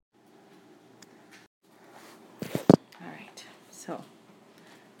So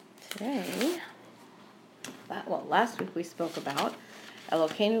today, last week we spoke about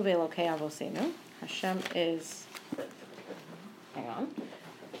Elokeinu ve'Elokei Avosenu. Hashem is, hang on,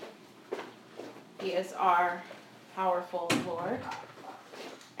 He is our powerful Lord,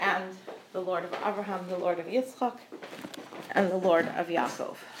 and the Lord of Abraham, the Lord of Yitzchak, and the Lord of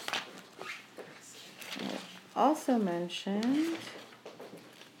Yaakov. Also mentioned,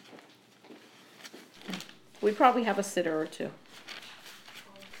 we probably have a sitter or two.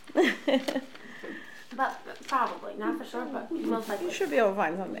 But probably, not for sure, but most likely. You should be able to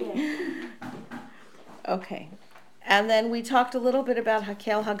find something. Yeah. Okay. And then we talked a little bit about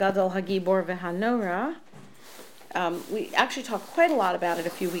Keil Hagadol, Hagibor, Vehanora. We actually talked quite a lot about it a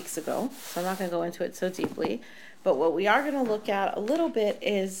few weeks ago, so I'm not going to go into it so deeply. But what we are going to look at a little bit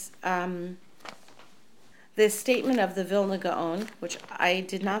is this statement of the Vilna Gaon, which I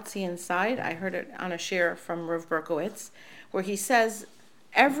did not see inside. I heard it on a share from Rav Berkowitz, where he says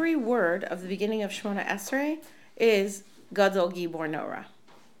every word of the beginning of Shemona Esrei is Gadol Gibor Nora,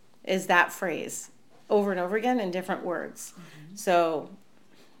 is that phrase over and over again in different words. Mm-hmm. So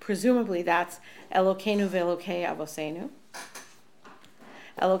presumably that's Elokeinu ve'Elokei Avosenu,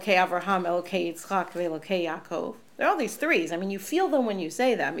 Elokei Avraham, Elokei Yitzchak, ve'Elokei Yaakov. There are all these threes. I mean, you feel them when you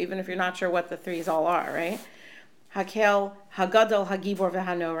say them, even if you're not sure what the threes all are, right? Hakeil, Hagadol, Hagibor,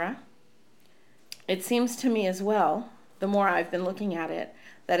 Vehanora. It seems to me as well, the more I've been looking at it,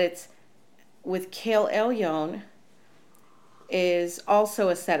 that it's with Keil Elyon is also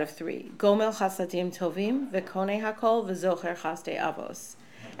a set of three. Gomel Chasadim Tovim, Vekone Hakol, V'Zocher Chasdei Avos.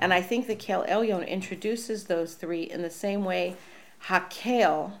 And I think the Keil Elyon introduces those three in the same way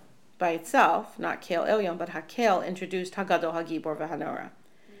Hakeil by itself, not Keil Elyon, but Hakeil introduced Hagadol, Hagibor, Vehanora.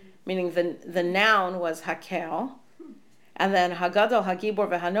 Meaning the noun was Hakeil, and then Hagadol, Hagibor,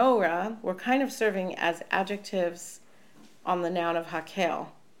 Vehanora were kind of serving as adjectives on the noun of Hakeil.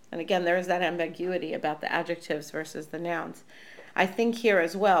 And again, there is that ambiguity about the adjectives versus the nouns. I think here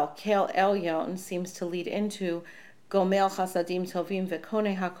as well, Keil Elyon seems to lead into Gomel Chasadim Tovim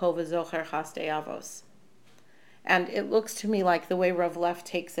Vekone Hakol V'Zocher Chasdei Avos. And it looks to me like the way Rav Leff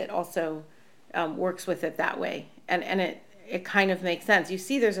takes it also works with it that way. And it kind of makes sense. You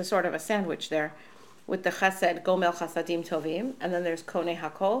see there's a sort of a sandwich there with the Chesed, Gomel Chasadim Tovim, and then there's Kone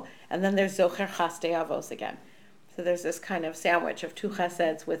Hakol, and then there's Zocher Chasdei Avos again. So there's this kind of sandwich of two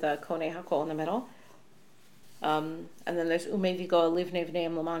cheseds with a konei hakol in the middle. And then there's umei vigo livnei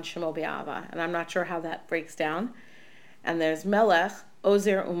v'neim l'man shemo be'ava. And I'm not sure how that breaks down. And there's melech,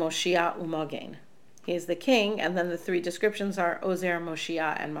 ozer, umoshia, umagen. He is the king, and then the three descriptions are ozer,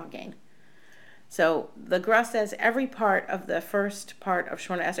 moshia, and magen. So the Gra says every part of the first part of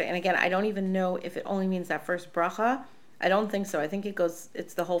Shemona Esrei, and again, I don't even know if it only means that first bracha. I don't think so. I think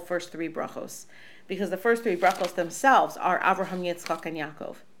it's the whole first three brachos. Because the first three brachos themselves are Avraham, Yitzchak, and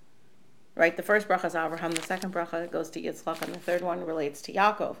Yaakov. Right? The first bracha is Avraham, the second bracha goes to Yitzchak, and the third one relates to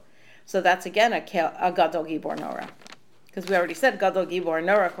Yaakov. So that's again a Gadol Gibor Nora. Because we already said Gadol Gibor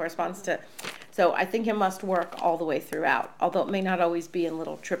Nora corresponds to... So I think it must work all the way throughout, although it may not always be in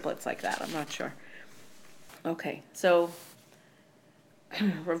little triplets like that. I'm not sure. Okay, so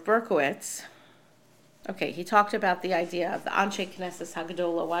Rav Berkowitz... Okay, he talked about the idea of the Anshe Knesses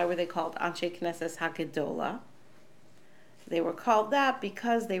Hagdola. Why were they called Anshe Knesses Hagdola? They were called that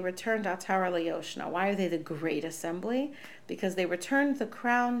because they returned Atar LeYoshna. Why are they the Great Assembly? Because they returned the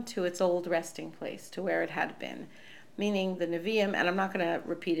crown to its old resting place, to where it had been. Meaning the Nevi'im, and I'm not going to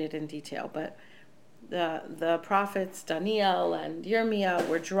repeat it in detail, but the prophets Daniel and Yirmiyah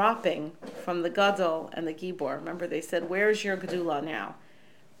were dropping from the Gadol and the Gibor. Remember, they said, where's your Gedula now?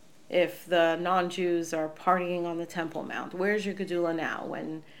 If the non-Jews are partying on the Temple Mount, where's your Gedula now?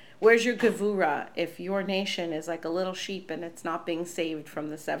 Where's your Gevura if your nation is like a little sheep and it's not being saved from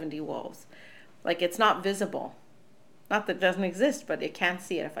the 70 wolves? Like, it's not visible. Not that it doesn't exist, but it can't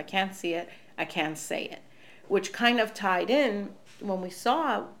see it. If I can't see it, I can't say it. Which kind of tied in when we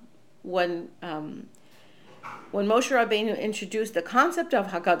saw when Moshe Rabbeinu introduced the concept of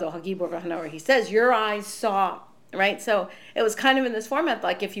Hagadol, Hagibor, Vehanora, he says, your eyes saw... Right? So it was kind of in this format,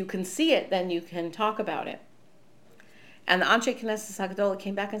 like if you can see it, then you can talk about it. And the Anshe Knesses Hagdola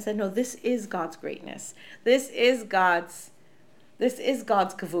came back and said, no, this is God's greatness. This is God's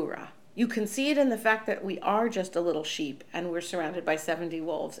Gevura. You can see it in the fact that we are just a little sheep and we're surrounded by 70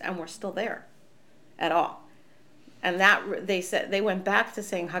 wolves and we're still there at all. And that they went back to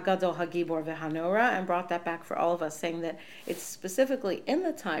saying Hagadol, Hagibor, Vehanora, and brought that back for all of us, saying that it's specifically in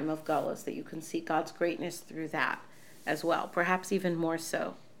the time of Galus that you can see God's greatness through that as well, perhaps even more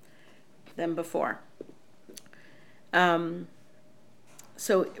so than before. So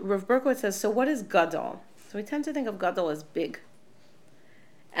Rav Berkowitz says, so what is Gadol? So we tend to think of Gadol as big,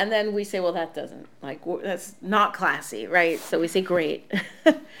 And then we say, well, that's not classy, right? So we say great.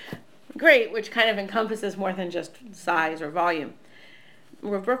 Great, which kind of encompasses more than just size or volume.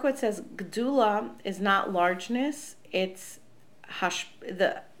 Rav Berkowitz says, Gedula is not largeness, it's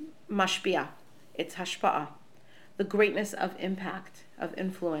the mashpia, it's hashpa'ah, the greatness of impact, of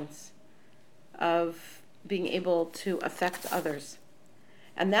influence, of being able to affect others.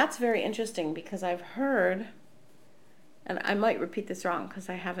 And that's very interesting because I've heard, and I might repeat this wrong because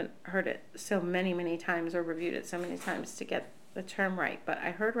I haven't heard it so many times or reviewed it so many times to get the term right, but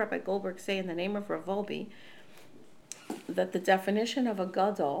I heard Rabbi Goldberg say in the name of Rav Volbe that the definition of a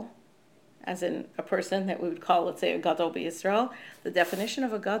gadol, as in a person that we would call, let's say, a gadol b'Yisrael, the definition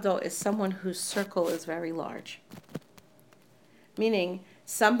of a gadol is someone whose circle is very large. Meaning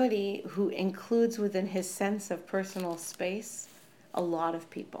somebody who includes within his sense of personal space a lot of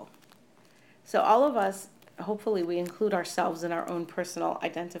people. So all of us, hopefully we include ourselves in our own personal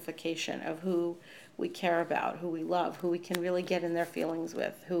identification of who we care about, who we love, who we can really get in their feelings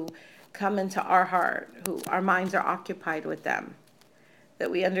with, who come into our heart, who our minds are occupied with them, that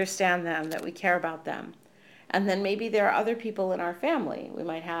we understand them, that we care about them. And then maybe there are other people in our family. We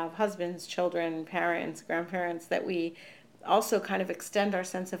might have husbands, children, parents, grandparents, that we also kind of extend our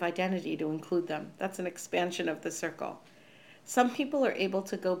sense of identity to include them. That's an expansion of the circle. Some people are able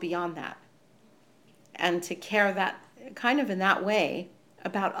to go beyond that and to care that kind of in that way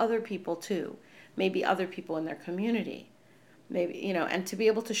about other people too. Maybe other people in their community, maybe, and to be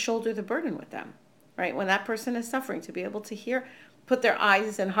able to shoulder the burden with them, right? When that person is suffering, to be able to put their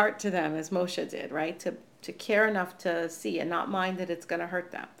eyes and heart to them as Moshe did, right? To care enough to see and not mind that it's going to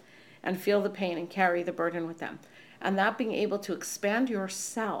hurt them and feel the pain and carry the burden with them. And that being able to expand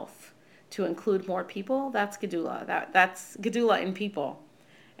yourself to include more people, that's Gedula. That's Gedula in people,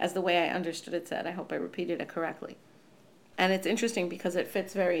 as the way I understood it said. I hope I repeated it correctly. And it's interesting because it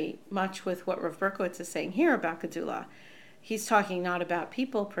fits very much with what Rav Berkowitz is saying here about Gedula. He's talking not about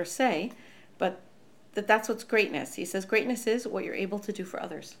people per se, but that's what's greatness. He says greatness is what you're able to do for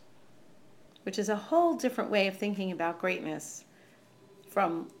others, which is a whole different way of thinking about greatness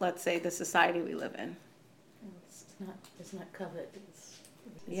from, let's say, the society we live in. It's not covet.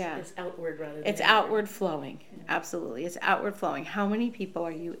 Yeah. It's outward rather than It's outward flowing. Yeah. Absolutely. It's outward flowing. How many people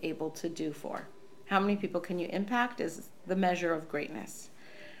are you able to do for? How many people can you impact is the measure of greatness.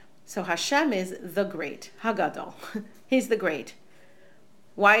 So Hashem is the great, Hagadol. He's the great.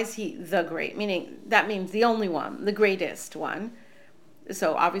 Why is he the great? Meaning, that means the only one, the greatest one.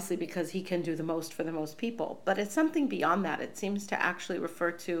 So obviously because he can do the most for the most people. But it's something beyond that. It seems to actually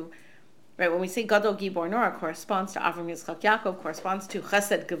refer to, right, when we say Gadol Gibor Nora, corresponds to Avram Yitzchak Yaakov, corresponds to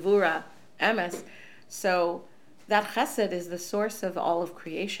Chesed, Gevura, Emes. So that Chesed is the source of all of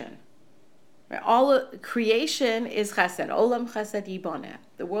creation. Right? All of creation is Chesed. Olam Chesed Yiboneh.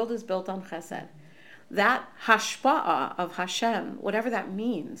 The world is built on Chesed. That hashpa'ah of Hashem, whatever that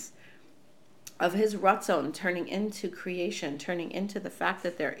means, of his ratzon turning into creation, turning into the fact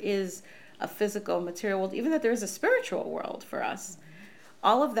that there is a physical, material world, even that there is a spiritual world for us,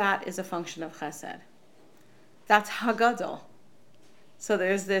 all of that is a function of Chesed. That's Hagadol. So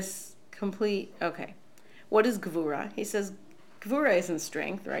there's this complete, okay. What is Gevura? He says, Gevura isn't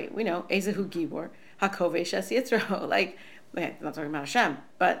strength, right? We know, Ezehu Gibor, Hakovesh Es Yitzro. Like, I'm not talking about Hashem,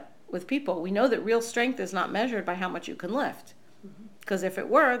 but with people, we know that real strength is not measured by how much you can lift. Because if it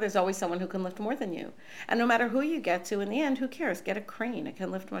were, there's always someone who can lift more than you. And no matter who you get to, in the end, who cares? Get a crane. It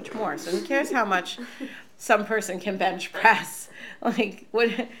can lift much more. So who cares how much some person can bench press? Like, what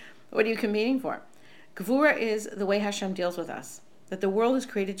are you competing for? Gevura is the way Hashem deals with us. That the world is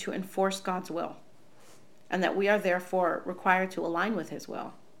created to enforce God's will. And that we are therefore required to align with his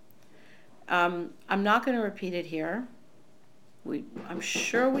will. I'm not going to repeat it here. I'm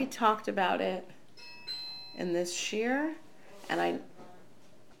sure we talked about it in this shir. And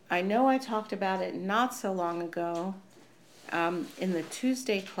I know I talked about it not so long ago in the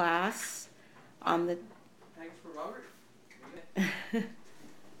Tuesday class on the... Thanks for Robert.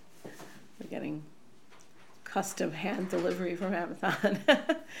 We're getting custom hand delivery from Amazon.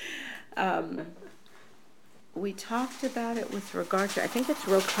 We talked about it with regard to, I think it's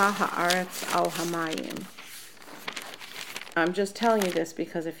Rokah Haaretz Al Hamayim. I'm just telling you this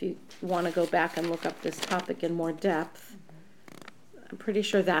because if you want to go back and look up this topic in more depth, I'm pretty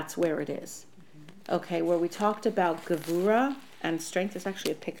sure that's where it is. Okay, where we talked about Gevura and strength. There's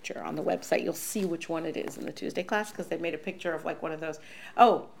actually a picture on the website. You'll see which one it is in the Tuesday class because they made a picture of like one of those.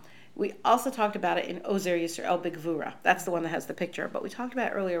 Oh, we also talked about it in Ozer Yisrael B'Gevura. That's the one that has the picture. But we talked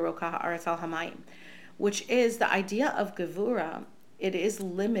about it earlier, Rokah Haaretz Al Hamayim, which is the idea of Gevura. It is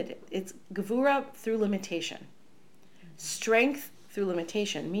limited. It's Gevura through limitation. Strength through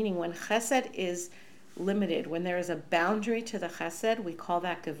limitation, meaning when chesed is limited, when there is a boundary to the chesed, we call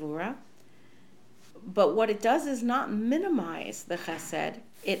that gevura. But what it does is not minimize the chesed,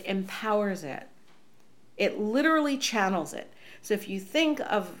 it empowers it. It literally channels it. So if you think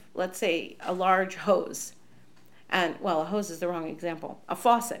of, let's say, a large hose, and, well, a hose is the wrong example, a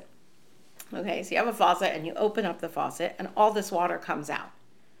faucet. Okay, so you have a faucet and you open up the faucet and all this water comes out,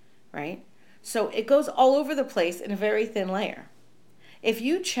 right? So it goes all over the place in a very thin layer. If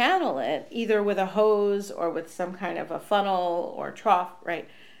you channel it either with a hose or with some kind of a funnel or trough, right?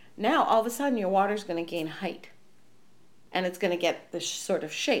 Now all of a sudden your water's going to gain height and it's going to get this sort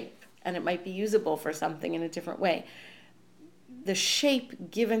of shape and it might be usable for something in a different way. The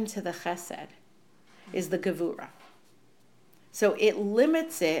shape given to the chesed is the gevura. So it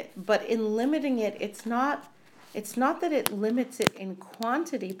limits it, but in limiting it, it's not that it limits it in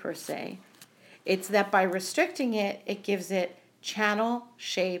quantity per se. It's that by restricting it, it gives it channel,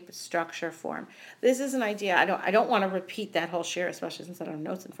 shape, structure, form. This is an idea. I don't want to repeat that whole share, especially since I don't have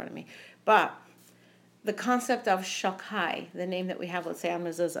notes in front of me. But the concept of Shakai, the name that we have, let's say on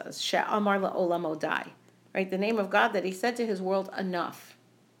mezuzah, She'amar la'olam odai, right? The name of God that he said to his world, enough.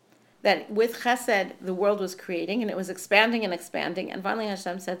 That with chesed, the world was creating, and it was expanding and expanding, and finally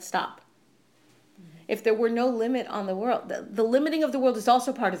Hashem said, stop. If there were no limit on the world, the limiting of the world is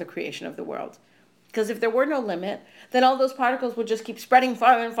also part of the creation of the world. Because if there were no limit, then all those particles would just keep spreading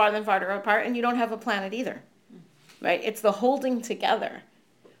farther and farther and farther apart, and you don't have a planet either, right? It's the holding together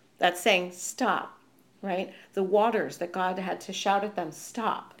that's saying, stop, right? The waters that God had to shout at them,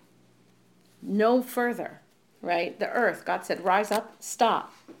 stop. No further, right? The earth, God said, rise up,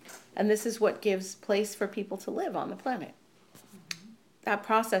 stop. And this is what gives place for people to live on the planet. That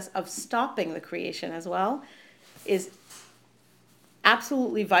process of stopping the creation as well is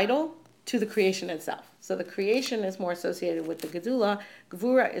absolutely vital to the creation itself. So the creation is more associated with the gedula.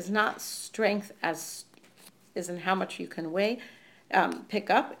 Gevura is not strength as is in how much you can pick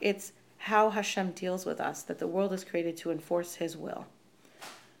up. It's how Hashem deals with us, that the world is created to enforce his will.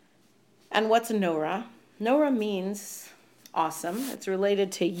 And what's a Norah? Norah means awesome. It's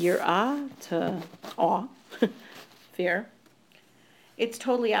related to yirah, to awe, fear. It's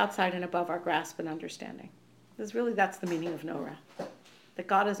totally outside and above our grasp and understanding. That's the meaning of Norah. That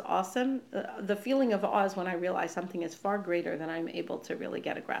God is awesome. The feeling of awe is when I realize something is far greater than I'm able to really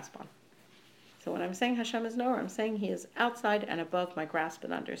get a grasp on. So when I'm saying Hashem is Norah, I'm saying he is outside and above my grasp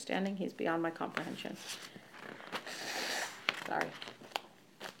and understanding. He's beyond my comprehension. Sorry.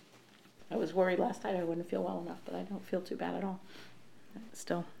 I was worried last night I wouldn't feel well enough, but I don't feel too bad at all.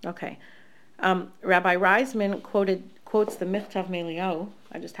 Still, okay. Rabbi Reisman quotes the Michtav Meliyahu.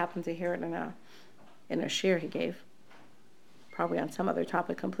 I just happened to hear it in a shir he gave, probably on some other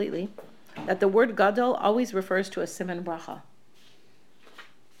topic completely, that the word gadol always refers to a siman bracha.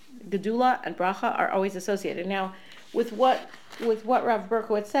 Gedula and bracha are always associated. Now, with what Rav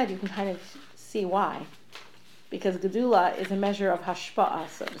Berkowitz said, you can kind of see why. Because gedula is a measure of hashpa'ah,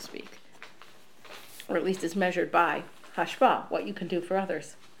 so to speak. Or at least is measured by hashpa'ah, what you can do for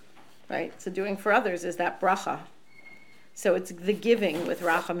others. Right? So doing for others is that bracha. So it's the giving with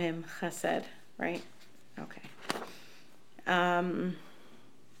rachamim, chesed, right? Okay.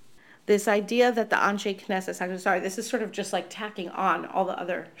 This idea that the Anshe Knesset, this is sort of just like tacking on all the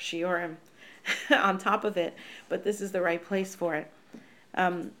other shiurim on top of it, but this is the right place for it.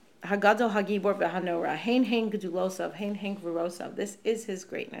 Hagadol Hagibor Behanora, Hein Gedulosav, Hein Gvurosav. This is his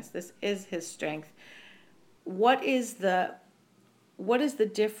greatness. This is his strength. What is the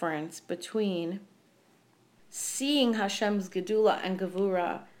difference between seeing Hashem's Gedula and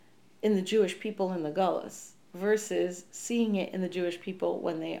Gevura in the Jewish people in the Gullus versus seeing it in the Jewish people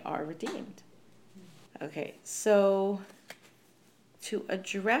when they are redeemed? Okay, so to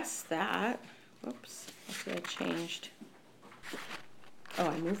address that, whoops, let's see, I changed. Oh,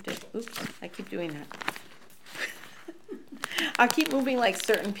 I moved it. Oops, I keep doing that. I keep moving like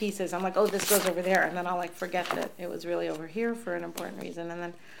certain pieces. I'm like, oh, this goes over there, and then I'll like forget that it was really over here for an important reason, and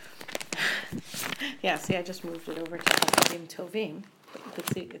then yeah, see, I just moved it over to Chasadim Tovim, but you could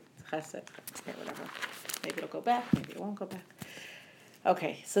see it's Chesed. Okay, whatever. Maybe it'll go back. Maybe it won't go back.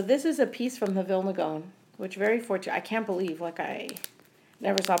 Okay, so this is a piece from the Vilna Gaon, which very fortunate. I can't believe, like I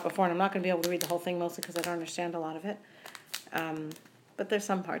never saw it before, and I'm not going to be able to read the whole thing mostly because I don't understand a lot of it. But there's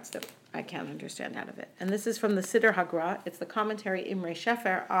some parts that I can't understand out of it. And this is from the Siddur Hagra. It's the commentary Imre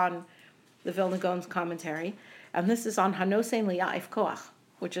Shefer on the Vilna Gaon's commentary. And this is on Hanosein Liya'if Koach,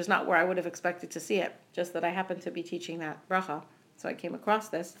 which is not where I would have expected to see it, just that I happened to be teaching that bracha. So I came across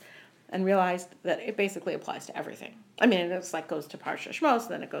this and realized that it basically applies to everything. I mean, it's like goes to Parsha Shmos,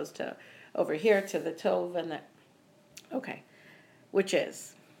 then it goes to over here to the Tov, and that. Okay. which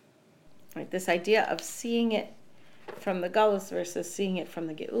is, right, this idea of seeing it from the Galus versus seeing it from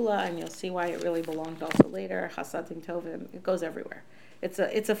the Geula, and you'll see why it really belonged also later, Chasadim Tovim, it goes everywhere. It's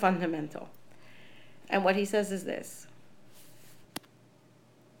a fundamental. And what he says is this.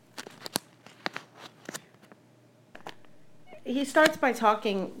 He starts by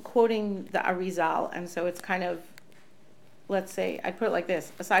quoting the Arizal, and so it's kind of, let's say, I'd put it like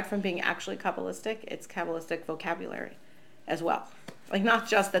this, aside from being actually Kabbalistic, it's Kabbalistic vocabulary as well. Like, not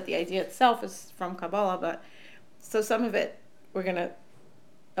just that the idea itself is from Kabbalah, but so some of it we're going to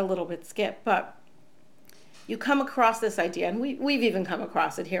a little bit skip, but you come across this idea, and we've even come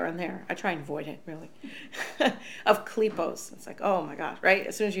across it here and there. I try and avoid it, really, of klipos. It's like, oh my gosh, right?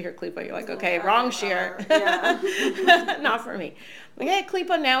 As soon as you hear klipa, you're like, okay, wrong shear. Yeah. Not for me. Okay,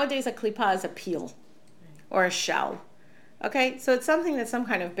 klipa, nowadays a klipa is a peel or a shell. Okay, so it's something that's some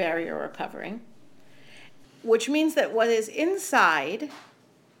kind of barrier or covering, which means that what is inside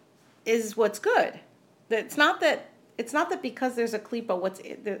is what's good. It's not that because there's a klipa,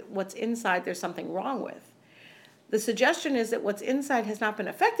 what's inside there's something wrong with. The suggestion is that what's inside has not been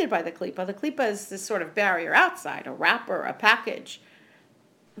affected by the klipa. The klipa is this sort of barrier outside, a wrapper, a package.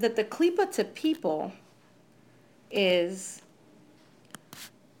 That the klipa to people is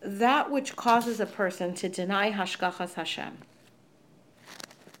that which causes a person to deny hashgachas Hashem.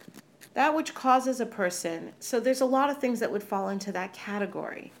 That which causes a person, so there's a lot of things that would fall into that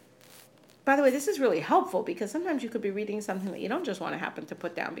category. By the way, this is really helpful because sometimes you could be reading something that you don't just want to happen to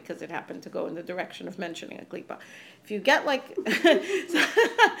put down because it happened to go in the direction of mentioning a klipa. If you get like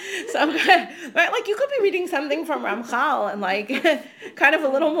some kind, right, like you could be reading something from Ramchal and like kind of a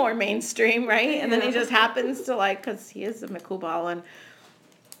little more mainstream, right? And then he just happens to like, because he is a Mekubal and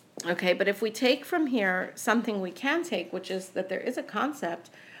okay, but if we take from here something we can take, which is that there is a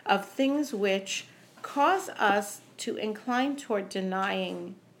concept of things which cause us to incline toward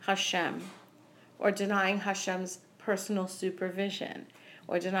denying Hashem, or denying Hashem's personal supervision,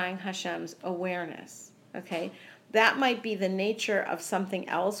 or denying Hashem's awareness, okay? That might be the nature of something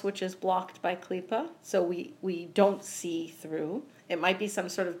else which is blocked by klipa, so we don't see through. It might be some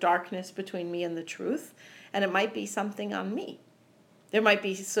sort of darkness between me and the truth, and it might be something on me. There might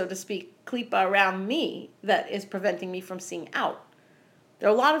be, so to speak, klipa around me that is preventing me from seeing out. There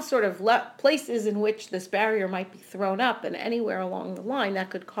are a lot of sort of places in which this barrier might be thrown up, and anywhere along the line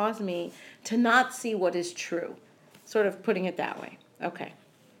that could cause me to not see what is true. Sort of putting it that way. Okay.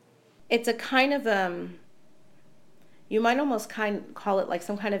 It's a kind of, you might almost call it like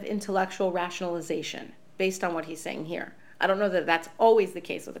some kind of intellectual rationalization based on what he's saying here. I don't know that that's always the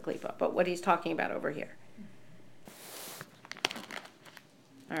case with the klipa, but what he's talking about over here.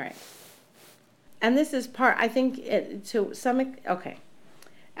 All right. And this is part, I think, to some, okay.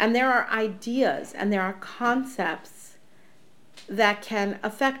 And there are ideas and there are concepts that can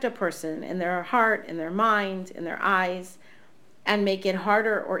affect a person in their heart, in their mind, in their eyes, and make it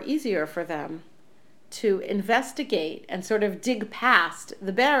harder or easier for them to investigate and sort of dig past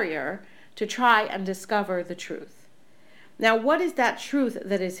the barrier to try and discover the truth. Now, what is that truth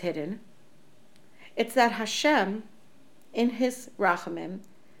that is hidden? It's that Hashem, in his rachamim,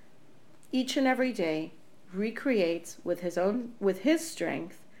 each and every day recreates with his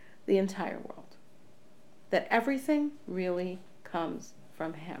strength the entire world. That everything really comes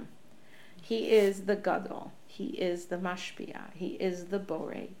from him. He is the Gadol. He is the Mashpia. He is the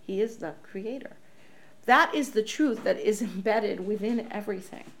Borei. He is the creator. That is the truth that is embedded within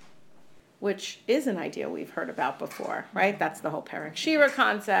everything, which is an idea we've heard about before, right? That's the whole Perek Shira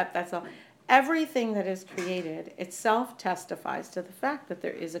concept. That's all. Everything that is created itself testifies to the fact that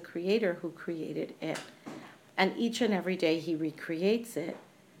there is a creator who created it. And each and every day he recreates it.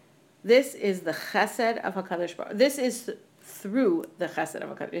 This is the chesed of HaKadosh Baruch Hu. This is through the chesed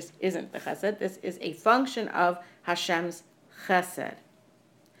of HaKadosh. This isn't the chesed. This is a function of Hashem's chesed.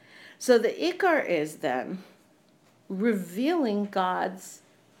 So the ikar is then revealing God's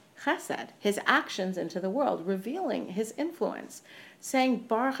chesed, his actions into the world, revealing his influence, saying,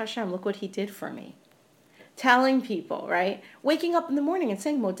 Baruch Hashem, look what he did for me. Telling people, right? Waking up in the morning and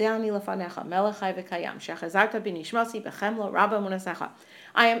saying, Modeh ani lefanecha, melech chai v'kayam, shechazarta b'nishmasi b'chemlo rabba munasecha.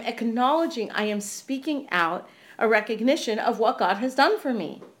 I am acknowledging, I am speaking out a recognition of what God has done for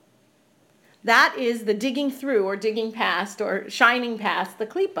me. That is the digging through or digging past or shining past the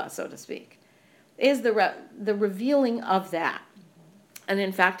klipa, so to speak, is the revealing of that. And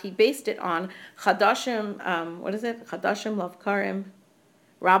in fact, he based it on Chadashim, Chadashim lavkarim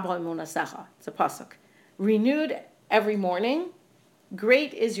rabba munasecha. It's a pasuk. Renewed every morning,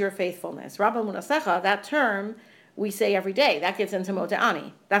 great is your faithfulness. Rabba munasecha, that term we say every day. That gets into Modeh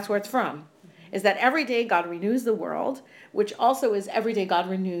Ani. That's where it's from. is that every day God renews the world, which also is every day God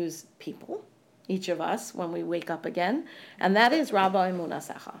renews people, each of us, when we wake up again. And that is Rabba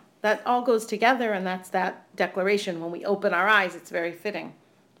Emunasecha. That all goes together, and that's that declaration. When we open our eyes, it's very fitting,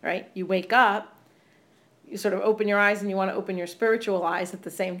 right? You wake up, you sort of open your eyes, and you want to open your spiritual eyes at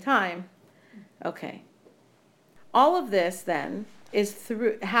the same time. Okay. All of this, then,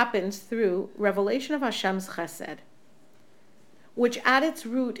 happens through revelation of Hashem's chesed, which at its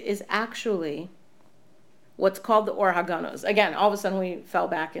root is actually what's called the Or Haganos. Again, all of a sudden we fell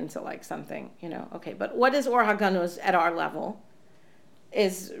back into like something, okay. But what is Or Haganos at our level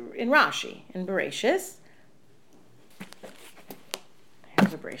is in Rashi, in Bereshis.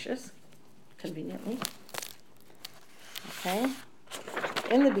 Here's a Bereshis, conveniently. Okay.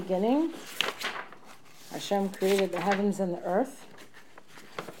 In the beginning, Hashem created the heavens and the earth.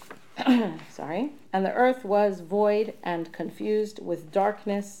 Sorry. And the earth was void and confused with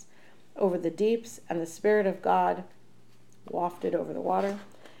darkness over the deeps, and the Spirit of God wafted over the water.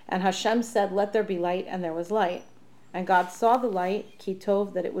 And Hashem said, "Let there be light," and there was light. And God saw the light, ki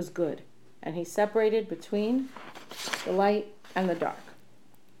tov, that it was good. And he separated between the light and the dark.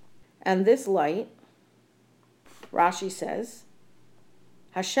 And this light, Rashi says,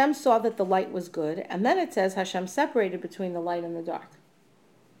 Hashem saw that the light was good, and then it says Hashem separated between the light and the dark.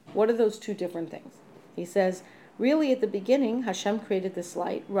 What are those two different things? He says, really at the beginning, Hashem created this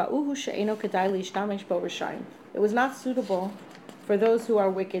light. Ra'uhu she'eno kedai lishtamish bo r'shayim. It was not suitable for those who are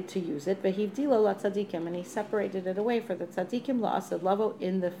wicked to use it. V'hivdilo la tzadikim, and he separated it away for the tzadikim la'asad lavo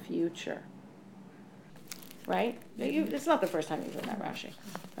in the future. Right? It's not the first time you've read that Rashi.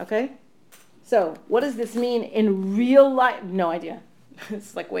 Okay? So, what does this mean in real life? No idea.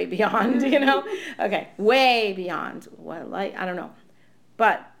 It's like way beyond, Okay, way beyond. What light? I don't know.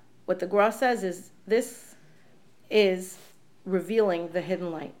 But what the Gra says is this is revealing the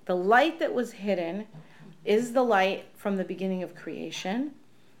hidden light. The light that was hidden is the light from the beginning of creation,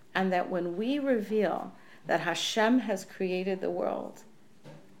 and that when we reveal that Hashem has created the world,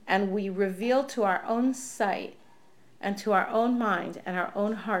 and we reveal to our own sight and to our own mind and our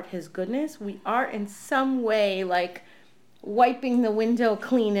own heart his goodness, we are in some way like wiping the window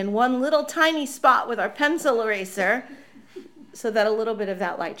clean in one little tiny spot with our pencil eraser so that a little bit of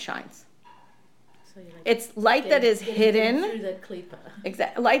that light shines. So it's light that is hidden. Through that klipa.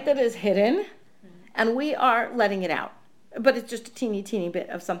 Exactly. Light that is hidden, and we are letting it out. But it's just a teeny, teeny bit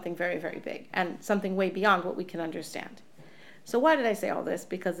of something very, very big and something way beyond what we can understand. So why did I say all this?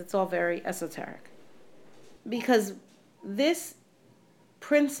 Because it's all very esoteric. Because this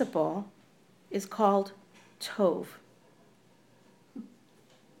principle is called Tov.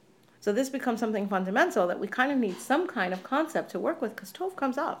 So this becomes something fundamental that we kind of need some kind of concept to work with, because Tov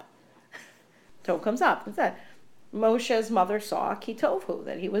comes up. Tov comes up. It's that Moshe's mother saw ki tovhu,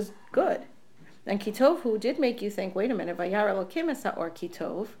 that he was good. And ki tovhu did make you think, wait a minute, vayar Elokim es ha'or ki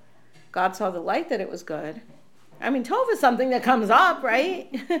tov. God saw the light that it was good. I mean, Tov is something that comes up, right?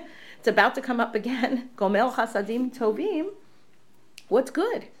 It's about to come up again. Gomel chasadim tovim. What's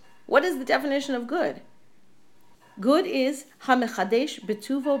good? What is the definition of good? Good is hamechadesh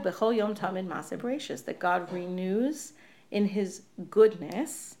betuvo bechol yom tamid maaseh bereshis, that God renews in his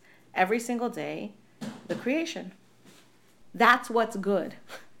goodness every single day the creation. That's what's good.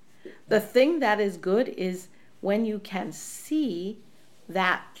 The thing that is good is when you can see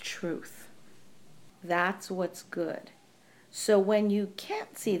that truth. That's what's good. So when you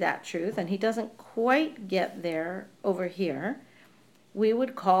can't see that truth, and he doesn't quite get there over here, we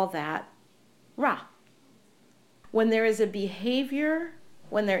would call that ra. When there is a behavior,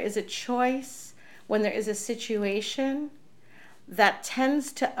 when there is a choice, when there is a situation that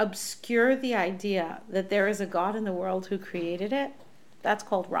tends to obscure the idea that there is a God in the world who created it, that's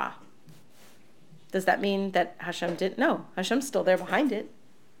called Ra. Does that mean that Hashem didn't? No, Hashem's still there behind it.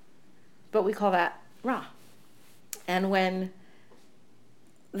 But we call that Ra. And when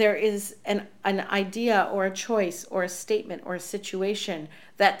there is an idea or a choice or a statement or a situation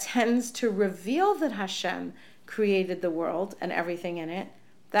that tends to reveal that Hashem created the world and everything in it,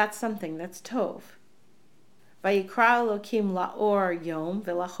 that's something that's Tov. Vayikra Elokim la'or yom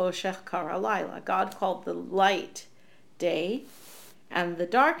v'lachoshech kara layla. God called the light day and the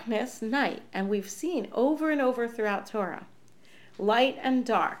darkness night. And we've seen over and over throughout Torah, light and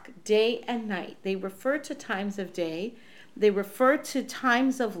dark, day and night. They refer to times of day. They refer to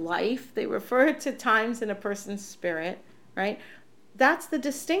times of life. They refer to times in a person's spirit, right? That's the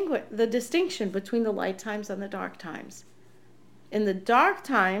distinction between the light times and the dark times. In the dark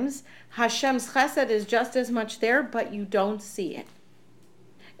times, Hashem's chesed is just as much there, but you don't see it.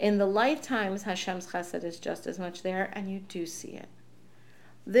 In the light times, Hashem's chesed is just as much there, and you do see it.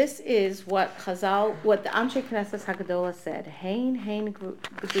 This is what what the Anshe Knesset Hagadola said. Hein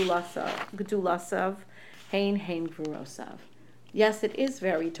gedulasav, hein grurosav. Yes, it is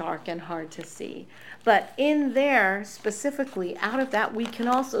very dark and hard to see. But in there, specifically, out of that, we can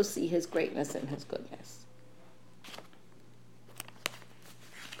also see his greatness and his goodness.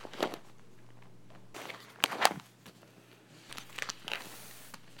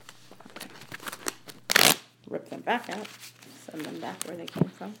 Rip them back out. Send them back where they came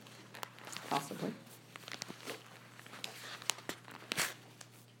from. Possibly.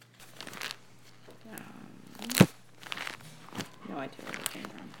 No idea where they came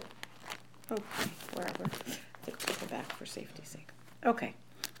from. Okay, wherever. I think I'll put them back for safety's sake. Okay.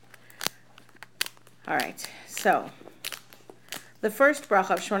 All right, so the first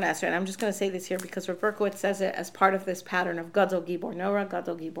bracha of Shemona Esrei, and I'm just going to say this here because Rav Berkowitz says it as part of this pattern of Gadol Gibor Nora,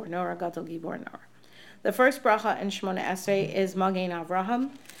 Gadol Gibor Nora, Gadol Gibor Nora. The first bracha in Shemona Esrei is Magen Avraham,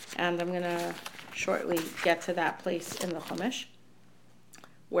 and I'm going to shortly get to that place in the Chumash,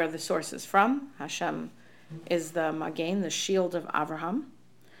 where the source is from. Hashem is the Magen, the shield of Avraham.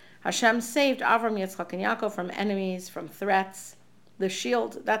 Hashem saved Avram, Yitzchak, and Yaakov from enemies, from threats. The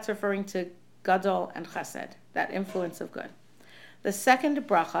shield, that's referring to Gadol and Chesed, that influence of good. The second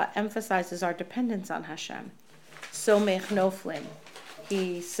bracha emphasizes our dependence on Hashem. Somech Noflim.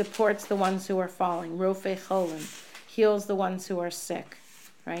 He supports the ones who are falling. Rofei Cholim. Heals the ones who are sick.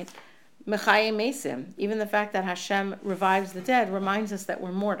 Right? Mechaye Mesim. Even the fact that Hashem revives the dead reminds us that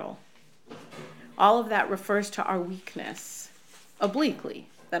we're mortal. All of that refers to our weakness. Obliquely.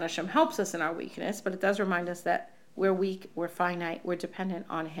 That Hashem helps us in our weakness, but it does remind us that we're weak, we're finite, we're dependent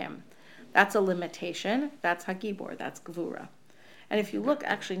on Him. That's a limitation. That's Hagibor. That's Gvura. And if you look,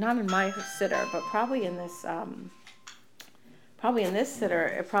 actually, not in my siddur, but probably in this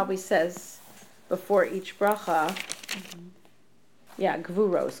siddur, it probably says before each bracha,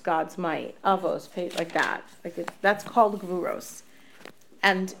 Gvuros, God's might, Avos, like that. That's called Gvuros.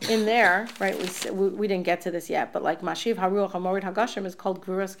 And in there, right, we didn't get to this yet, but like Mashiv Haruach HaMorid HaGashim is called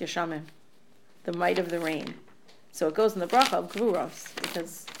Gvuros Geshamim, the might of the rain. So it goes in the bracha of Gvuros,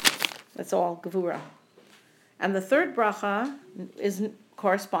 because that's all Gvura. And the third bracha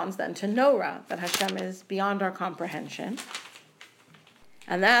corresponds then to Nora, that Hashem is beyond our comprehension.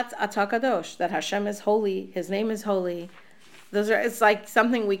 And that's Atah Kadosh, that Hashem is holy, His name is holy. It's like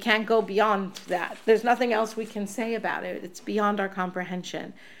something we can't go beyond that. There's nothing else we can say about it. It's beyond our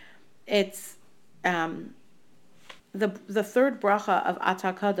comprehension. It's the third bracha of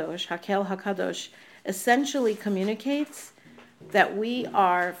Atah Kadosh, Keil Hakadosh, essentially communicates that we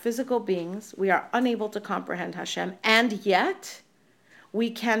are physical beings, we are unable to comprehend Hashem, and yet we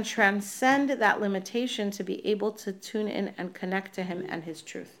can transcend that limitation to be able to tune in and connect to Him and His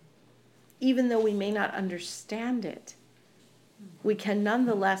truth. Even though we may not understand it, we can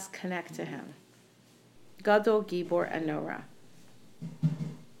nonetheless connect to Him. Gadol, Gibor, and Nora.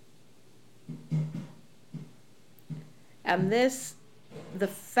 And the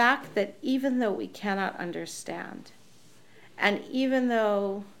fact that even though we cannot understand, and even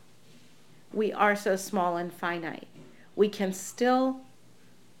though we are so small and finite, we can still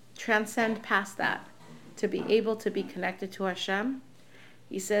transcend past that to be able to be connected to Hashem.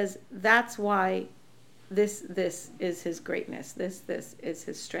 He says that's why this is His greatness. This is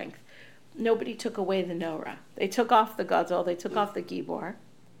His strength. Nobody took away the Nora. They took off the Gadol. They took off the Gibor.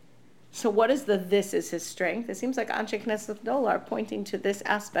 So what is this is His strength? It seems like Anshe Knesset Hagadola are pointing to this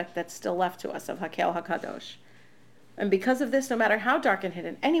aspect that's still left to us of Keil HaKadosh. And because of this, no matter how dark and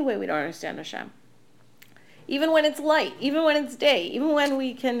hidden, any way we don't understand Hashem, even when it's light, even when it's day, even when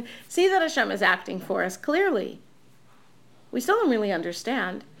we can see that Hashem is acting for us clearly, we still don't really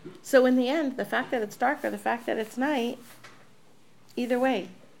understand. So in the end, the fact that it's dark or the fact that it's night, either way,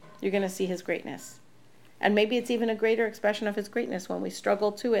 you're going to see His greatness. And maybe it's even a greater expression of His greatness when we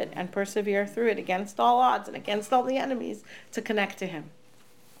struggle to it and persevere through it against all odds and against all the enemies to connect to Him.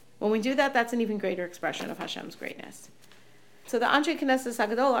 When we do that, that's an even greater expression of Hashem's greatness. So the Anshe Knesset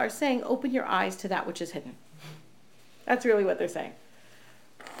Hagadola are saying, open your eyes to that which is hidden. That's really what they're saying.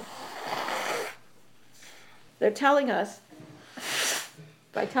 They're telling us,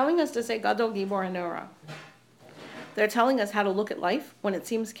 by telling us to say Gadol, Gibor, and Nora, they're telling us how to look at life when it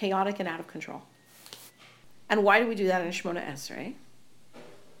seems chaotic and out of control. And why do we do that in Shemona Esrei?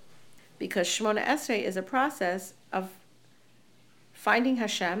 Because Shemona Esrei is a process of finding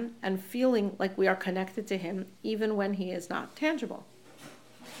Hashem and feeling like we are connected to Him even when He is not tangible.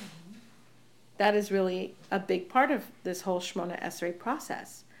 That is really a big part of this whole Shemona Esrei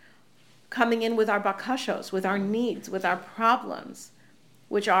process. Coming in with our bakashos, with our needs, with our problems,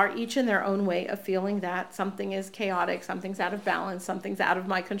 which are each in their own way of feeling that something is chaotic, something's out of balance, something's out of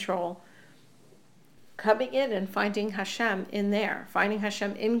my control. Coming in and finding Hashem in there, finding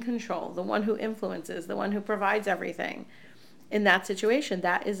Hashem in control, the one who influences, the one who provides everything in that situation.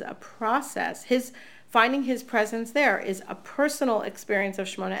 That is a process. Finding his presence there is a personal experience of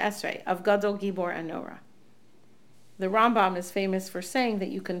Shmona Esrei, of Gadol, Gibor, and Nora. The Rambam is famous for saying that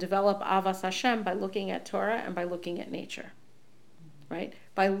you can develop Avas Hashem by looking at Torah and by looking at nature, right?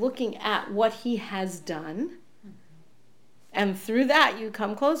 By looking at what he has done, and through that you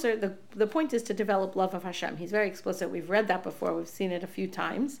come closer. The point is to develop love of Hashem. He's very explicit. We've read that before. We've seen it a few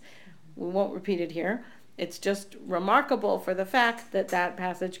times. We won't repeat it here. It's just remarkable for the fact that that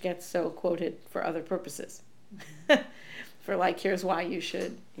passage gets so quoted for other purposes. For like, here's why you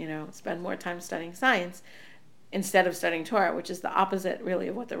should, spend more time studying science instead of studying Torah, which is the opposite really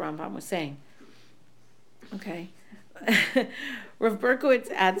of what the Rambam was saying. Okay. Rav Berkowitz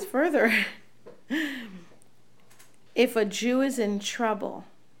adds further, if a Jew is in trouble,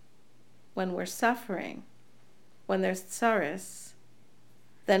 when we're suffering, when there's tsaris,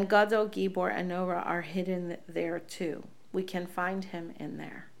 then Gadol, Gibor, and Nora are hidden there too. We can find him in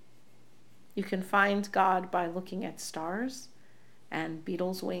there. You can find God by looking at stars and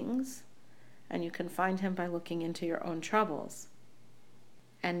beetles' wings, and you can find him by looking into your own troubles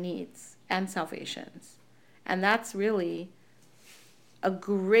and needs and salvations. And that's really a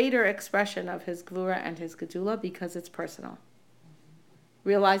greater expression of his Gvura and his Gedula because it's personal.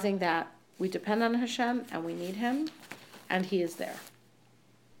 Realizing that we depend on Hashem and we need him, and he is there.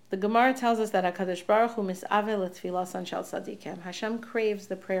 The Gemara tells us that HaKadosh Baruch Hu mis'ave l'tfilasan shel tzadikim. Hashem craves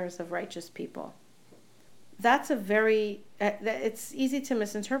the prayers of righteous people. That's it's easy to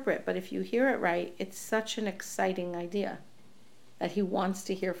misinterpret, but if you hear it right, it's such an exciting idea that he wants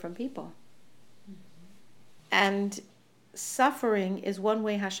to hear from people. And suffering is one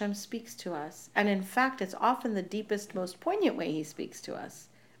way Hashem speaks to us. And in fact, it's often the deepest, most poignant way he speaks to us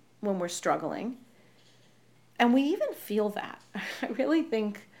when we're struggling. And we even feel that. I really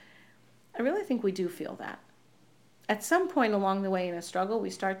think we do feel that. At some point along the way in a struggle,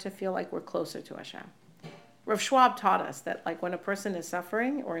 we start to feel like we're closer to Hashem. Rav Schwab taught us that like when a person is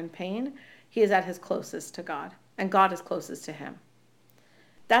suffering or in pain, he is at his closest to God, and God is closest to him.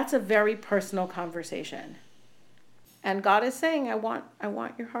 That's a very personal conversation. And God is saying, I want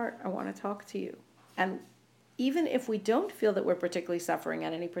your heart. I want to talk to you. And even if we don't feel that we're particularly suffering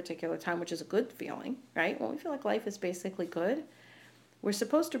at any particular time, which is a good feeling, right? When we feel like life is basically good, we're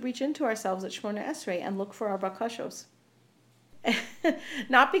supposed to reach into ourselves at Shmona Esrei and look for our bakashos.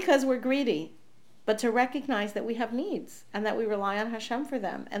 Not because we're greedy, but to recognize that we have needs and that we rely on Hashem for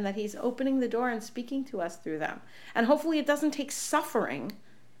them and that he's opening the door and speaking to us through them. And hopefully it doesn't take suffering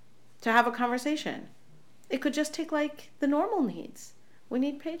to have a conversation. It could just take like the normal needs. We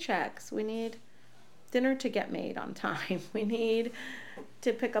need paychecks. We need dinner to get made on time. We need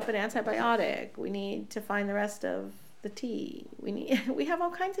to pick up an antibiotic. We need to find the rest of the tea. We have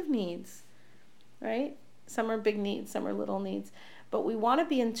all kinds of needs, right? Some are big needs, some are little needs. But we want to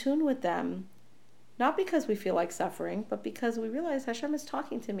be in tune with them, not because we feel like suffering, but because we realize Hashem is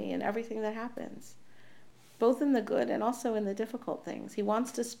talking to me in everything that happens, both in the good and also in the difficult things. He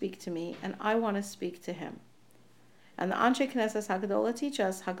wants to speak to me, and I want to speak to him. And the Anshe Knesset Hagadola teach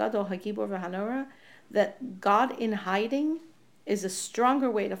us, Hagadol, Hagibor, V'Hanora, that God in hiding is a stronger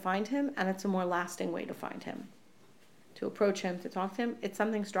way to find him, and it's a more lasting way to find him. To approach him, to talk to him, it's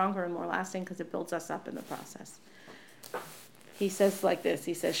something stronger and more lasting because it builds us up in the process. He says like this,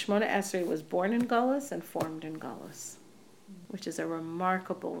 he says, Shmona Esrei was born in Galus and formed in Galus, which is a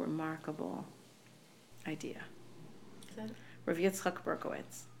remarkable, remarkable idea. Rav Yitzchak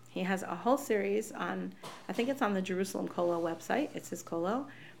Berkowitz. He has a whole series on, I think it's on the Jerusalem Kollel website, it's his Kollel.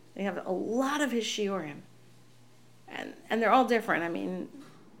 They have a lot of his shiurim. And they're all different. I mean,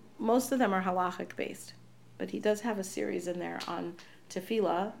 most of them are halachic based. But he does have a series in there on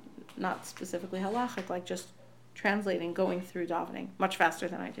tefillah, not specifically halachic, like just translating, going through davening, much faster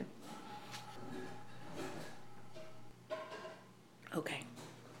than I do. Okay.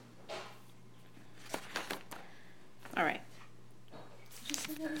 All right.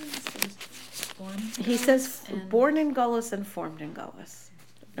 He says born in Galus and formed in Galus.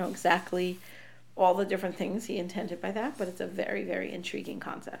 I don't know exactly all the different things he intended by that, but it's a very, very intriguing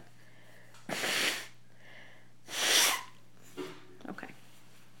concept. Okay.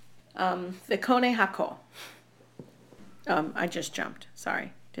 V'konei hakol. I just jumped.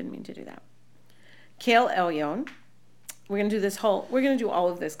 Sorry. Didn't mean to do that. Keil Elyon. We're going to do all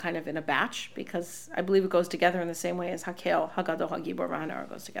of this kind of in a batch because I believe it goes together in the same way as Hakeil, Hagadol, Hagibor, V'Hanora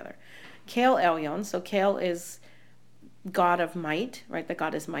goes together. Keil Elyon. So Keil is God of might, right? That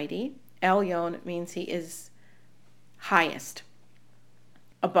God is mighty. Elyon means he is highest,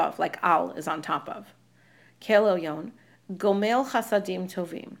 above, like al is on top of. Keil Elyon, gomel chasadim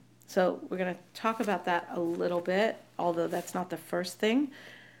tovim. So we're going to talk about that a little bit, although that's not the first thing.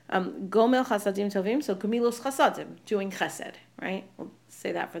 Gomel chasadim tovim, so gemilos chasadim, doing chesed, right? We'll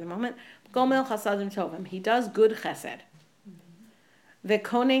say that for the moment. Gomel chasadim tovim, he does good chesed.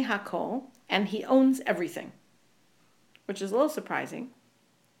 Vekone hakol, and he owns everything, which is a little surprising,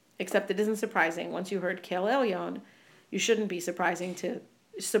 except it isn't surprising. Once you heard Keil Elyon, you shouldn't be surprised to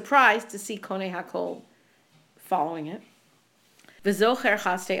see Kone hakol following it. V'zocher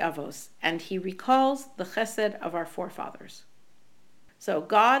chaste avos, and he recalls the chesed of our forefathers. So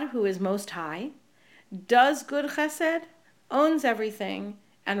God, who is most high, does good chesed, owns everything,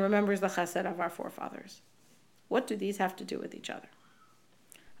 and remembers the chesed of our forefathers. What do these have to do with each other?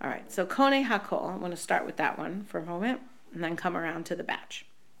 All right, so Kone hakol, I'm going to start with that one for a moment, and then come around to the batch.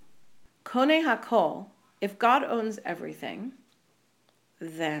 Kone hakol, if God owns everything,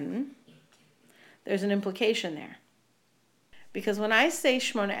 then there's an implication there. Because when I say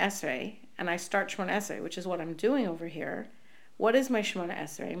Shmona Esrei, and I start Shmona Esrei, which is what I'm doing over here, what is my Shmona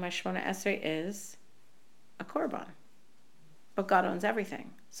Esrei? My Shmona Esrei is a korban. But God owns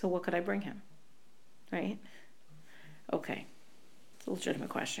everything. So what could I bring him? Right? Okay. It's a legitimate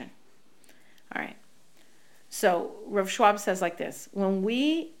question. All right. So Rav Schwab says like this: when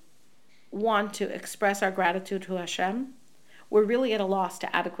we want to express our gratitude to Hashem, we're really at a loss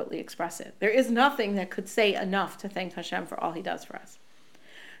to adequately express it. There is nothing that could say enough to thank Hashem for all he does for us.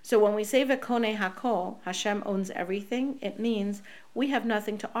 So when we say Vekone hakol, Hashem owns everything, it means we have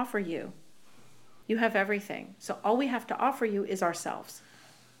nothing to offer you. You have everything. So all we have to offer you is ourselves,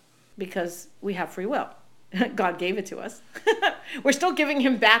 because we have free will. God gave it to us. We're still giving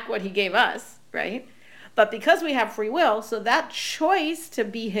him back what he gave us, right? But because we have free will, so that choice to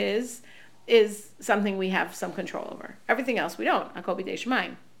be his is something we have some control over. Everything else we don't. Hakol b'dei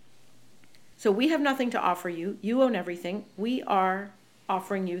Shemayim. So we have nothing to offer you. You own everything. We are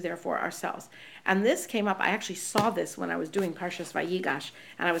offering you, therefore, ourselves. And this came up. I actually saw this when I was doing Parshas Vayigash,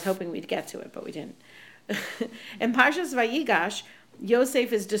 and I was hoping we'd get to it, but we didn't. In Parshas Vayigash,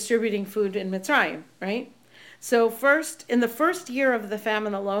 Yosef is distributing food in Mitzrayim, right? So in the first year of the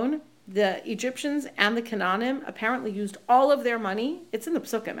famine alone, the Egyptians and the Canaanim apparently used all of their money. It's in the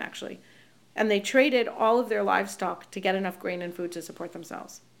Psukim, actually. And they traded all of their livestock to get enough grain and food to support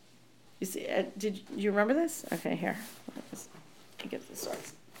themselves. You see, did you remember this? Okay, here. Let me get this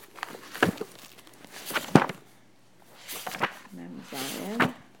source.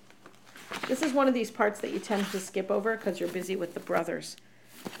 This is one of these parts that you tend to skip over because you're busy with the brothers.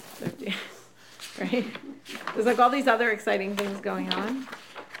 Right? There's like all these other exciting things going on,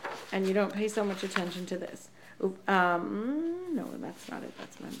 and you don't pay so much attention to this. No, that's not it.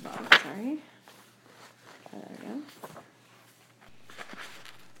 That's my bottom. Sorry. There we go.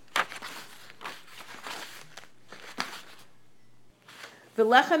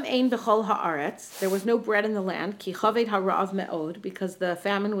 V'lechem ein b'chol haaretz. There was no bread in the land. Ki chaved harav me'od, because the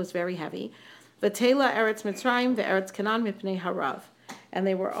famine was very heavy. V'tela eretz Mitzrayim ve'eretz Canaan mipnei harav. And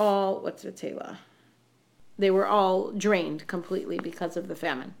they were all, what's v'tela? They were all drained completely because of the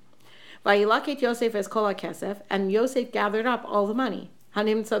famine. Vayilaket Yosef es kol hakesef, and Yosef gathered up all the money.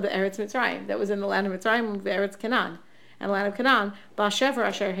 Hanimtza be'eretz Mitzrayim, that was in the land of Mitzrayim, ve'eretz Canaan, and the land of Canaan, ba'shever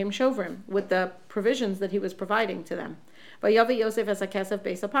asher him shovrim, with the provisions that he was providing to them. Vayavi Yosef es hakesef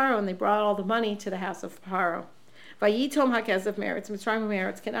beis Paro, and they brought all the money to the house of Paro. Vayitom hakesef me'eretz Mitzrayim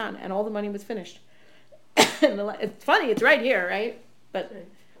me'eretz Canaan, and all the money was finished. It's funny, it's right here, right? But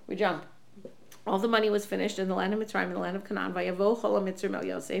we jump. All the money was finished in the land of Mitzrayim, in the land of Canaan. Vayavo chol hamitzrim el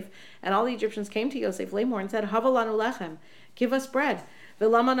Yosef, and all the Egyptians came to Yosef lamor and said, Hava lanu lechem, give us bread.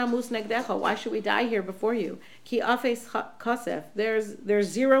 V'lama namus negdecha, why should we die here before you? Ki afes kasef, there's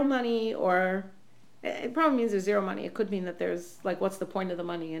zero money, or it probably means there's zero money. It could mean that there's, like, what's the point of the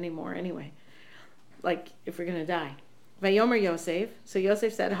money anymore anyway? Like, if we're going to die. Vayomer Yosef, so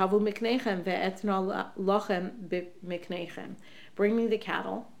Yosef said, Havu miknechem ve'etna lochem b'miknechem. Bring me the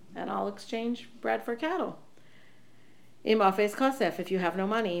cattle, and I'll exchange bread for cattle. Im afes kasef, if you have no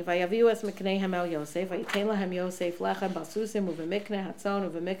money. Vayaviu es miknehem el Yosef, vayitain lahem Yosef lechem basusim uvemikne hatzon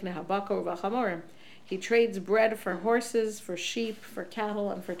uvemikne habakor uvachamorim. He trades bread for horses, for sheep, for cattle,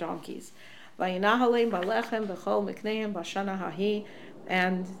 and for donkeys. Vayinahalem balechem b'chol miknehem bashana hahi,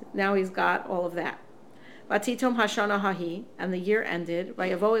 and now he's got all of that. Vatitom hashana hahi, and the year ended.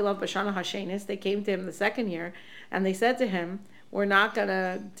 Vayavo elav bashana hashenis, they came to him the second year, and they said to him, we're not going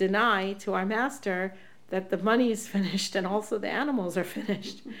to deny to our master that the money is finished and also the animals are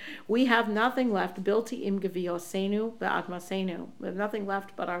finished. We have nothing left. Bilti im geviyosenu be'admasenu. We have nothing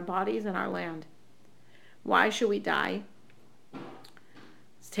left but our bodies and our land. Why should we die?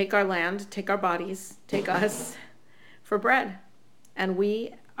 Let's take our land, take our bodies, take us for bread. And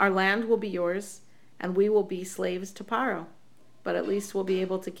our land will be yours, and we will be slaves to Paro. But at least we'll be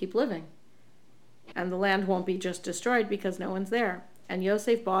able to keep living. And the land won't be just destroyed because no one's there. And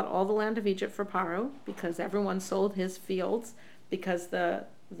Yosef bought all the land of Egypt for Paro because everyone sold his fields because the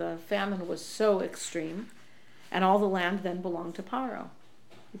famine was so extreme. And all the land then belonged to Paro.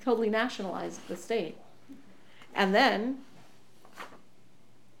 He totally nationalized the state. And then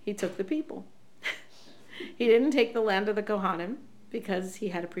he took the people. He didn't take the land of the Kohanim because he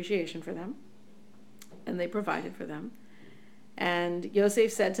had appreciation for them. And they provided for them. And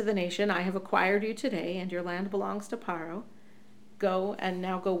Yosef said to the nation, I have acquired you today, and your land belongs to Paro. Go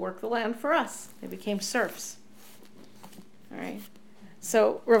work the land for us. They became serfs. All right.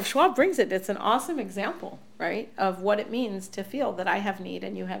 So Rav Schwab brings it. It's an awesome example, right, of what it means to feel that I have need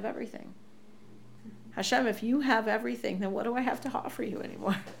and you have everything. Hashem, if you have everything, then what do I have to offer you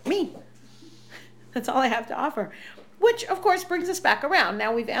anymore? Me. That's all I have to offer. Which, of course, brings us back around.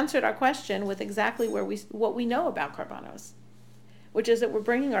 Now we've answered our question with exactly what we know about karbanos, which is that we're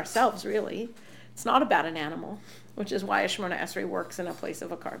bringing ourselves, really. It's not about an animal, which is why a Shemona Esrei works in a place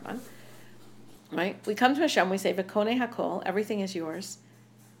of a karban. Right? We come to Hashem, we say, V'konei hakol, everything is yours.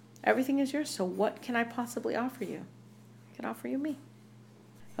 Everything is yours, so what can I possibly offer you? I can offer you me.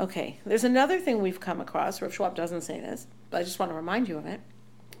 Okay, there's another thing we've come across. Rav Schwab doesn't say this, but I just want to remind you of it.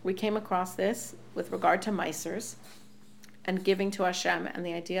 We came across this with regard to Meisers and giving to Hashem and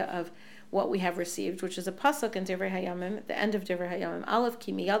the idea of what we have received, which is a pasuk in Divrei Hayamim, at the end of Divrei Hayamim, Aleph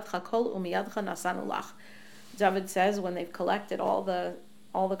ki miyadcha kol umiyadcha nasanu lach. David says when they've collected all the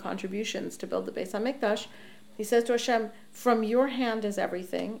contributions to build the Beis HaMikdash, he says to Hashem, from your hand is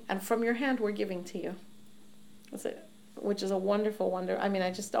everything, and from your hand we're giving to you. That's it, which is a wonderful wonder. I mean,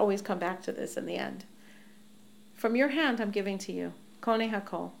 I just always come back to this in the end. From your hand I'm giving to you. Konei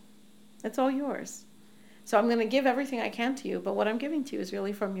hakol. It's all yours. So I'm going to give everything I can to you, but what I'm giving to you is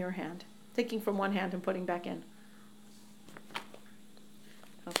really from your hand. Taking from one hand and putting back in.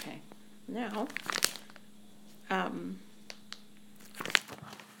 Okay. Now,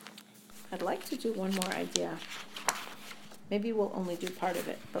 I'd like to do one more idea. Maybe we'll only do part of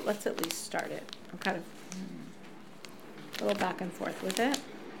it, but let's at least start it. I'm kind of a little back and forth with it.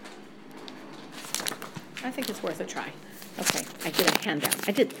 I think it's worth a try. Okay, I did a handout.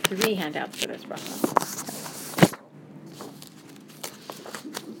 I did 3 handouts for this bracha.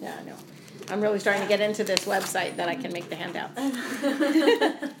 Yeah, I know. I'm really starting to get into this website that I can make the handouts.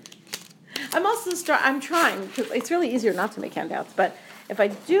 I'm trying, because it's really easier not to make handouts, but if I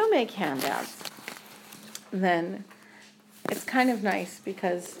do make handouts, then it's kind of nice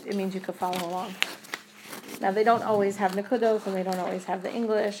because it means you could follow along. Now, they don't always have nekudos, and they don't always have the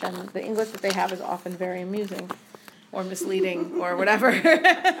English, and the English that they have is often very amusing or misleading or whatever.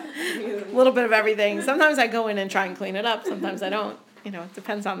 A little bit of everything. Sometimes I go in and try and clean it up. Sometimes I don't. It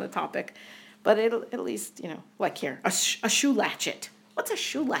depends on the topic. But it'll at least, like here, a shoe latchet. What's a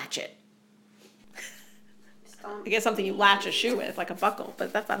shoe latchet? I guess something you latch a shoe with, like a buckle.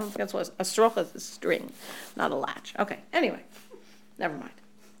 But I don't think that's what a strocha is, a string, not a latch. Okay, anyway, never mind.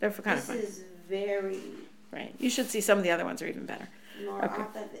 They're kind of fun. This is very... Right. You should see some of the other ones are even better. More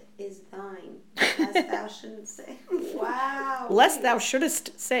often is thine, lest thou shouldn't say. Wow. Lest thou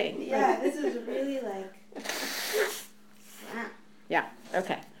shouldest say. Yeah, this is really like... Yeah,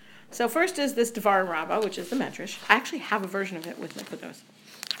 okay. So first is this Devar and Rabbah, which is the Medrash. I actually have a version of it with Nikudos.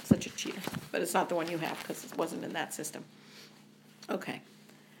 Such a cheater. But it's not the one you have because it wasn't in that system. Okay.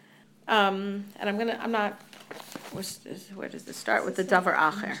 And where does this start? With the Davar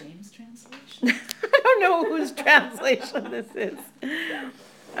Acher. James translation? I don't know whose translation this is.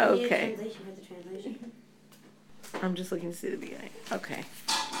 Okay. Translation for the translation. I'm just looking to see the beginning. Okay.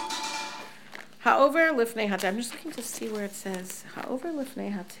 Ha'over lifnei hateva. I'm just looking to see where it says ha'over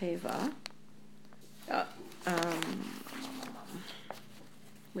lifnei hateva.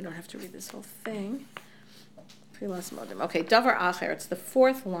 We don't have to read this whole thing. Okay, Davar Acher. It's the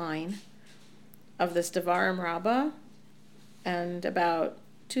 4th line of this Devarim Rabbah, and about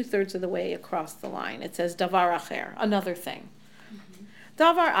 2/3 of the way across the line, it says Davar Acher, another thing.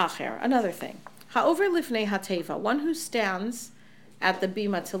 Davar Acher, another thing. Ha'over lifnei hateva, one who stands at the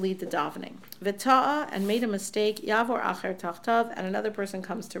bima to lead the davening. V'ta'a, and made a mistake, yavor acher tachtav, and another person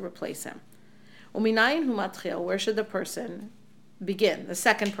comes to replace him. Uminayin hu matchil, where should the person begin? The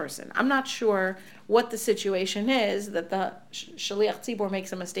second person. I'm not sure what the situation is that the shaliach tzibor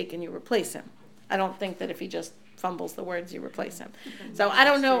makes a mistake and you replace him. I don't think that if he just fumbles the words, you replace him. So I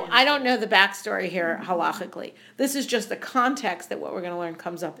don't know the backstory here halachically. This is just the context that what we're going to learn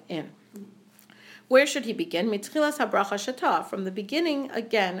comes up in. Where should he begin? Mitchilas habracha shata, from the beginning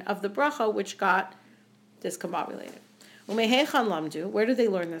again of the bracha which got discombobulated. Umehechan lamdu, where do they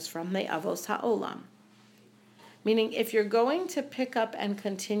learn this from? Me'avos ha'olam. Meaning, if you're going to pick up and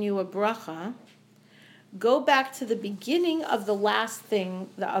continue a bracha, go back to the beginning of the last thing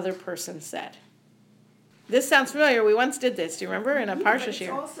the other person said. This sounds familiar. We once did this. Do you remember in a parsha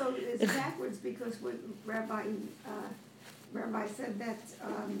shir? It's backwards because when Rabbi said that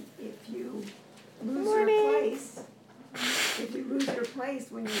if you lose your place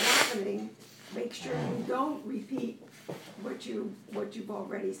when you're davening, make sure you don't repeat what you've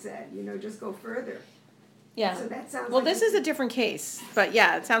already said. Just go further. Yeah. So that sounds well, this is a different case, but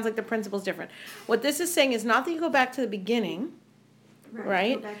yeah, it sounds like the principle's different. What this is saying is not that you go back to the beginning,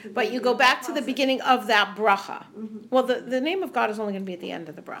 right? But you go back to the beginning of that bracha. Mm-hmm. Well, the name of God is only going to be at the end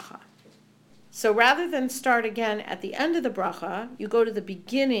of the bracha. So rather than start again at the end of the bracha, you go to the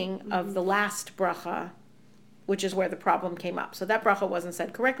beginning of the last bracha, which is where the problem came up. So that bracha wasn't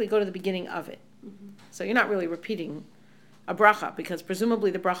said correctly. Go to the beginning of it. Mm-hmm. So you're not really repeating a bracha, because presumably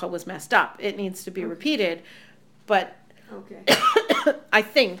the bracha was messed up. It needs to be repeated, but I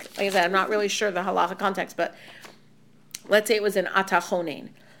think, like I said, I'm not really sure the halacha context, but let's say it was an atachonein,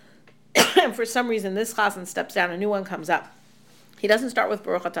 and for some reason this chazan steps down, a new one comes up. He doesn't start with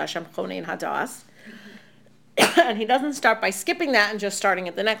Baruch Atah Hashem chonein hadas, and he doesn't start by skipping that and just starting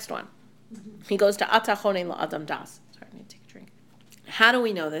at the next one. He goes to atachonein la'adam das. Sorry, I need to take a drink. How do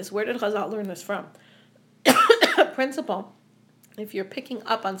we know this? Where did Chazal learn this from? Principle, if you're picking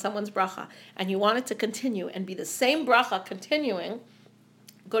up on someone's bracha and you want it to continue and be the same bracha continuing,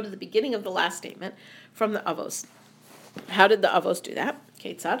 go to the beginning of the last statement from the Avos. How did the Avos do that?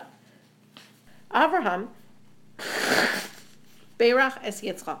 Ketzad. Avraham Beirach es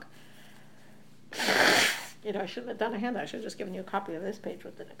Yitzchak. I shouldn't have done a handout. I should have just given you a copy of this page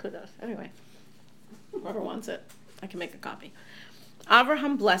with the nekudos. Anyway, whoever wants it, I can make a copy.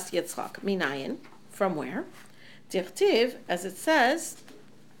 Avraham blessed Yitzchak. Minayin. From where? Dirtiv, as it says,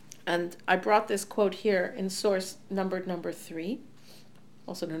 and I brought this quote here in source numbered number 3,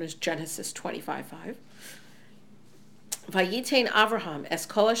 also known as Genesis 25:5. Vayitain Avraham es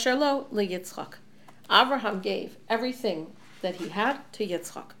kol asher lo leYitzchak. Avraham gave everything that he had to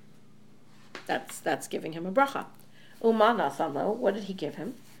Yitzchak. That's giving him a bracha. Uma nasalo, what did he give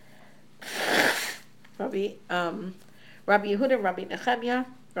him? Rabbi Yehuda, Rabbi Nechemia.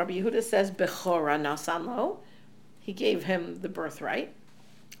 Rabbi Yehuda says bechora nasanlo. He gave him the birthright,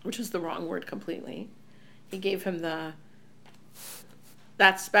 which is the wrong word completely. He gave him that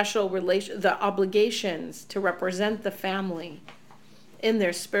special relation, the obligations to represent the family in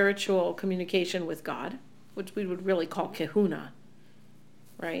their spiritual communication with God, which we would really call kehuna,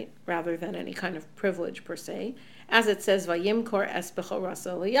 right? Rather than any kind of privilege per se. As it says, Vayimkor es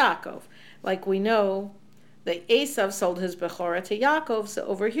bechorasa leYaakov. Like we know that Esav sold his bechora to Yaakov, so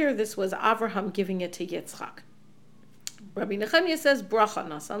over here this was Avraham giving it to Yitzchak. Rabbi Nechemia says, bracha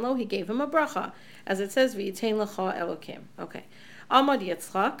nasanlo, he gave him a bracha, as it says, v'yitain lecha Elokim. Okay. Amad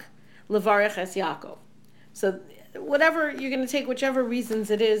Yitzchak, levarech es Yaakov. So whatever, you're going to take whichever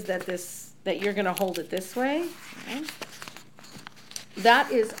reasons it is that you're going to hold it this way. Okay.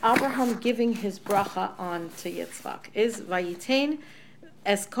 That is Abraham giving his bracha on to Yitzchak. Is vayitain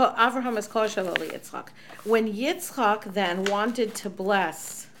Avraham es kol shelo Yitzchak. When Yitzchak then wanted to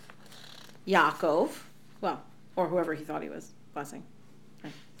bless Yaakov, well, or whoever he thought he was blessing.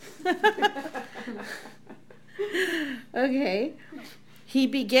 Okay. He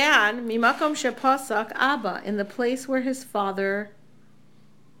began mimakom shepasak Abba, in the place where his father.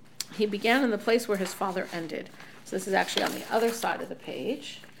 He began in the place where his father ended. So this is actually on the other side of the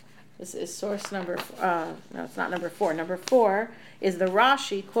page. This is source number. No, it's not number 4. Number 4 is the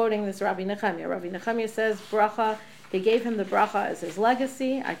Rashi quoting this Rabbi Nechemia. Rabbi Nechemia says bracha. He gave him the bracha as his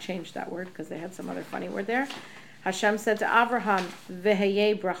legacy. I changed that word because they had some other funny word there. Hashem said to Avraham,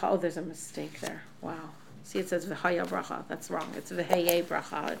 "Veheye bracha." Oh, there's a mistake there. Wow. See, it says "Vehaya bracha." That's wrong. It's "Veheye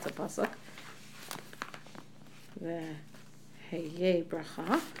bracha." It's a pasuk. Veheye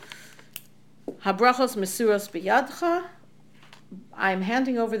bracha. Habrachos mesuros biyadcha. I'm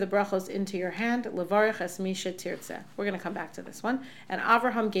handing over the brachos into your hand. Levarech es misha tirtzeh. We're going to come back to this one. And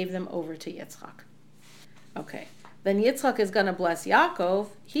Avraham gave them over to Yitzchak. Okay. Then Yitzchak is going to bless Yaakov.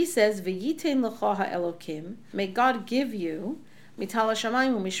 He says, "V'yitein lecha ha'elokim." May God give you mital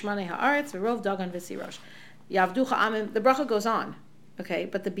hashamayim u'mishmanei haaretz v'rov dagan v'sirosh. Yavducha amim. The bracha goes on, okay.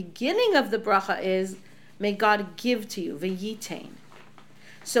 But the beginning of the bracha is, "May God give to you." V'yitein.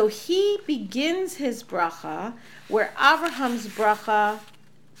 So he begins his bracha where Abraham's bracha,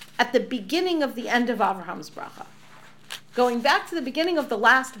 at the beginning of the end of Abraham's bracha. Going back to the beginning of the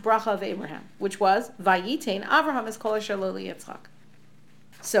last bracha of Abraham, which was, Vayitain Abraham es kol asher lo liYitzchak.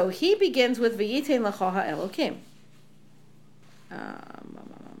 So he begins with Vayitain lecho ha'elokim.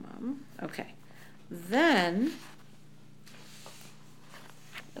 Okay. Then,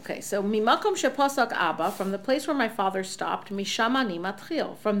 so Mimakom sheposak Abba, from the place where my father stopped, Misham ani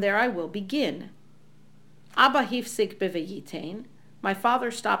matchil, from there I will begin. Abba hifsik bevayitain, my father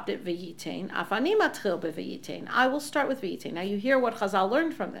stopped at Vayitain, Afani matchil bevayitain, I will start with Vayitain. Now you hear what Chazal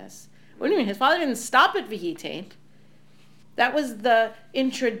learned from this. What do you mean? His father didn't stop at Vayitain. That was the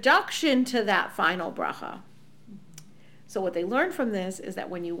introduction to that final bracha. So what they learned from this is that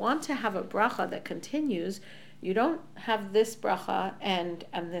when you want to have a bracha that continues, you don't have this bracha end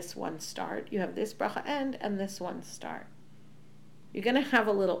and this one start. You have this bracha end and this one start. You're going to have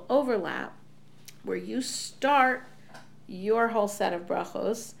a little overlap where you start your whole set of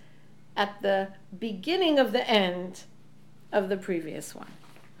brachos at the beginning of the end of the previous one.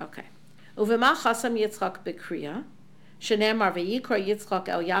 Okay. Uvema chasam Yitzchak b'kriya, shenemar v'yikra Yitzchak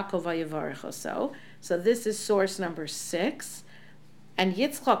el Yaakov v'yivarech oso. So this is source number 6. And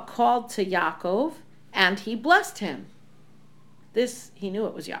Yitzchak called to Yaakov, and he blessed him. This, he knew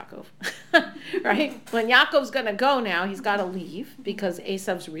it was Yaakov, right? When Yaakov's going to go now, he's got to leave because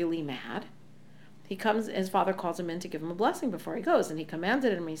Esav's really mad. He comes, his father calls him in to give him a blessing before he goes, and he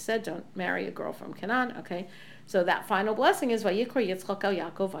commanded him, he said, don't marry a girl from Canaan, okay? So that final blessing is, Vayikra Yitzchak el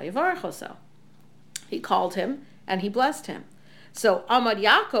Yaakov vayivarech oso. He called him, and he blessed him. So Amad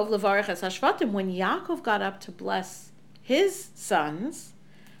Yaakov levarech es hashvatim, when Yaakov got up to bless his sons,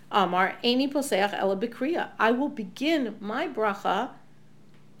 Amar Eini poseach ela b'kriya, I will begin my bracha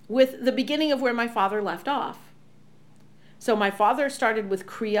with the beginning of where my father left off. So my father started with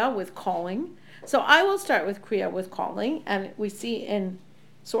kriya, with calling. So I will start with kriya, with calling, and we see in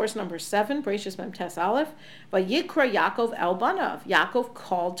source number 7, Bereshis Mem Tes Aleph, Vayikra Yaakov el banav. Yaakov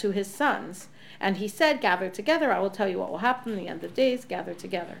called to his sons. And he said, gather together, I will tell you what will happen in the end of days, gather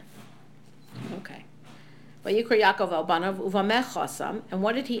together. Okay. Vayikra Yaakov el banav uvamech chasam. And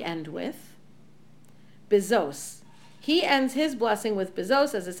what did he end with? Bezos. He ends his blessing with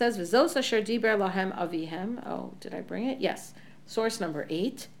bezos, as it says, Bezos asher diber lahem avihem. Oh, did I bring it? Yes. Source number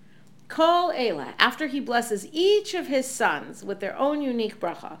 8. Kol Elah, after he blesses each of his sons with their own unique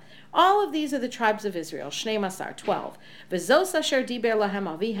bracha. All of these are the tribes of Israel, Shnei Masar, 12. V'zos asher diber lahem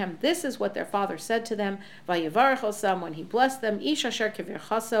avihem, this is what their father said to them, Vayivarech osam, when he blessed them, Ish asher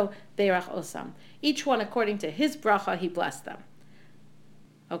kivirchaso, beirach osam. Each one according to his bracha, he blessed them.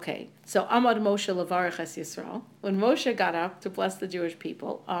 Okay, so Amad Moshe levarech es Yisrael. When Moshe got up to bless the Jewish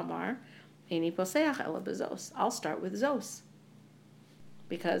people, Amar, Eini poseach ela bezos. I'll start with Zos.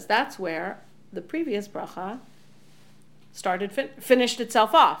 Because that's where the previous bracha finished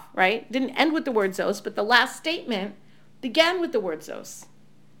itself off, right? Didn't end with the word Zos, but the last statement began with the word Zos.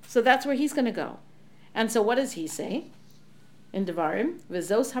 So that's where he's going to go. And so what does he say? In Devarim,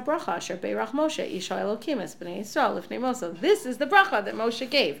 V'zos habracha asher beirach Moshe, Isha Elokim es b'nei Yisrael lifnei Moshe. This is the bracha that Moshe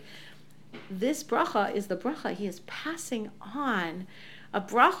gave. This bracha is the bracha he is passing on, a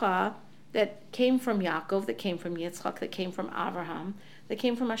bracha that came from Yaakov, that came from Yitzchak, that came from Abraham, that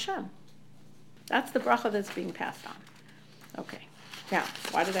came from Hashem. That's the bracha that's being passed on. Okay. Now,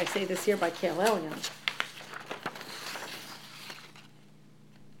 why did I say this here by Keil Elyon?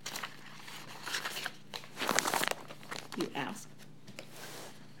 You ask.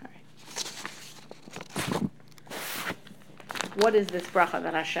 All right. What is this bracha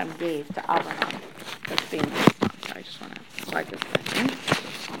that Hashem gave to Abraham that's being passed on? So I just want to write this thing.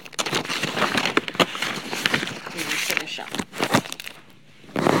 Finish up.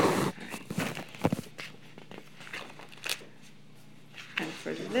 And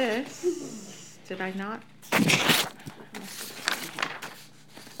for this, did I not?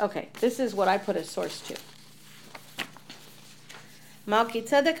 Okay, this is what I put as source 2.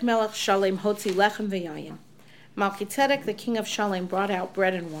 Melchizedek melech Shalem hotzi lechem v'yayin. Melchizedek, the king of Shalem, brought out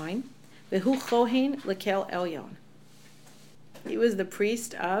bread and wine. V'hu chohen leKeil Elyon. He was the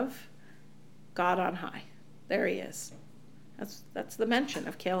priest of God on high. There he is. That's the mention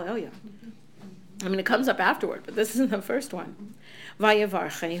of Keil Elyon. I mean, it comes up afterward, but this isn't the first one.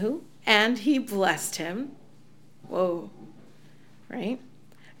 Vayavarchehu, and he blessed him. Whoa, right?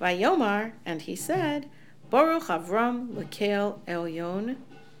 Vayomar, and he said, Baruch Avram leKeil Elyon,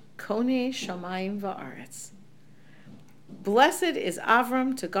 Konei Shamayim va'aretz. Blessed is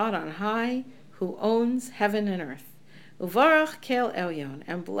Avram to God on high, who owns heaven and earth. Uvarach Keil Elyon,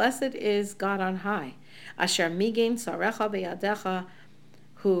 and blessed is God on high, Asher migein sarecha beyadecha,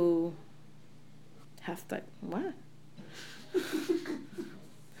 who what?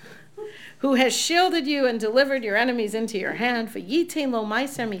 Who has shielded you and delivered your enemies into your hand. V'yitein lo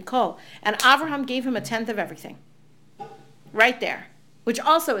ma'aser mikol. And Avraham gave him 1/10 of everything. Right there. Which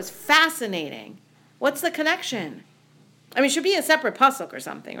also is fascinating. What's the connection? I mean, it should be a separate pasuk or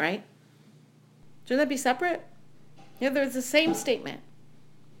something, right? Shouldn't that be separate? Yeah, there's the same statement.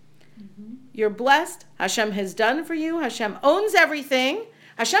 Mm-hmm. You're blessed. Hashem has done for you. Hashem owns everything.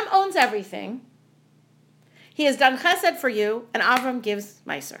 Hashem owns everything. He has done chesed for you, and Avram gives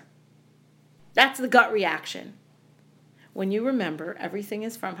meiser. That's the gut reaction. When you remember everything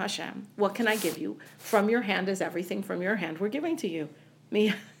is from Hashem, what can I give you? From your hand is everything from your hand we're giving to you.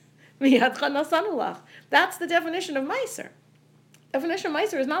 That's the definition of meiser. Definition of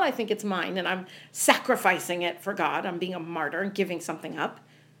meiser is not I think it's mine and I'm sacrificing it for God. I'm being a martyr and giving something up.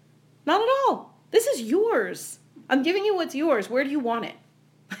 Not at all. This is yours. I'm giving you what's yours. Where do you want it?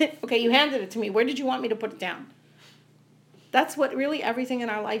 Okay, you handed it to me. Where did you want me to put it down? That's what really everything in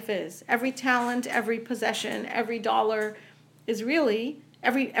our life is. Every talent, every possession, every dollar is really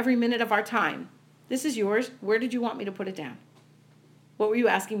every minute of our time. This is yours. Where did you want me to put it down? What were you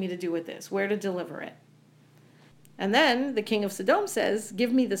asking me to do with this? Where to deliver it? And then the king of Sodom says,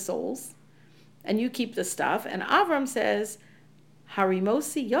 give me the souls, and you keep the stuff. And Avram says,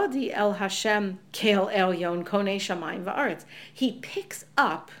 Harimosi yodi el Hashem Keil Elyon konei shamayim va'aretz. He picks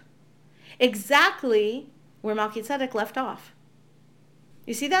up exactly where Melchizedek left off.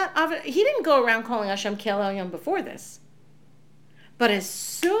 You see that? He didn't go around calling Hashem Keil Elyon before this. But as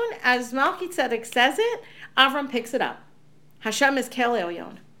soon as Melchizedek says it, Avram picks it up. Hashem is Keil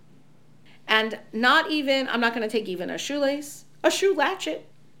Elyon. And not even, I'm not going to take even a shoelace, a shoe latchet.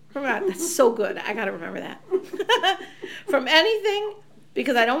 That's so good. I got to remember that. From anything,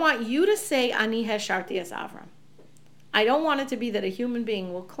 because I don't want you to say, Ani hesharti es Avram. I don't want it to be that a human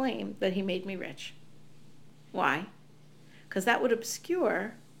being will claim that he made me rich. Why? Because that would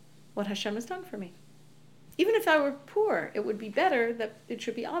obscure what Hashem has done for me. Even if I were poor, it would be better that it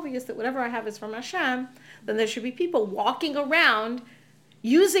should be obvious that whatever I have is from Hashem, then there should be people walking around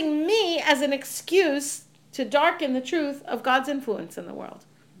using me as an excuse to darken the truth of God's influence in the world.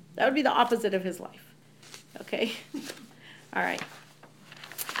 That would be the opposite of his life. Okay? All right.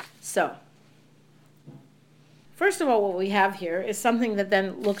 So, first of all, what we have here is something that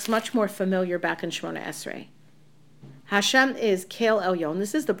then looks much more familiar back in Shemona Esrei. Hashem is Keil Elyon.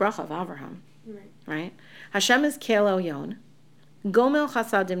 This is the bracha of Avraham. Right? Hashem is Keil Elyon. Gomel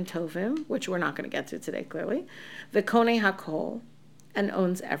chasadim tovim, which we're not going to get to today, clearly. V'konei hakol, and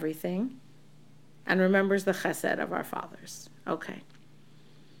owns everything. And remembers the chesed of our fathers. Okay.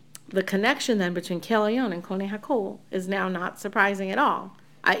 The connection then between Keil Elyon and Konei hakol is now not surprising at all.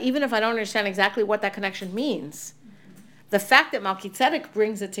 Even if I don't understand exactly what that connection means, the fact that Melchizedek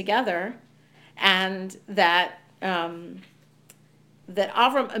brings it together and that Avram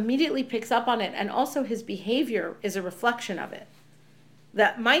immediately picks up on it, and also his behavior is a reflection of it.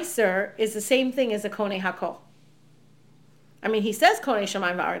 That Meiser is the same thing as a Konei Hakol. I mean, he says Konei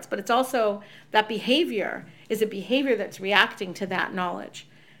Shamayim Va'aretz, but it's also that behavior is a behavior that's reacting to that knowledge.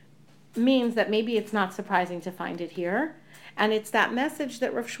 Means that maybe it's not surprising to find it here. And it's that message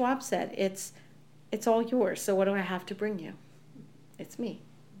that Rav Schwab said, it's all yours, so what do I have to bring you? It's me.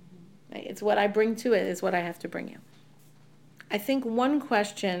 It's what I bring to it is what I have to bring you. I think one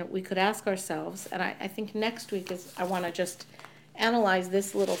question we could ask ourselves, and I think next week I want to just analyze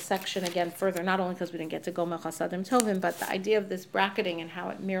this little section again further, not only because we didn't get to Gomel Chasadim Tovim, but the idea of this bracketing and how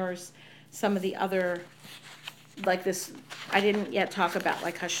it mirrors some of the other, like this, I didn't yet talk about,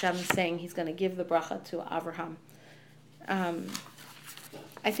 like Hashem saying he's going to give the bracha to Avraham.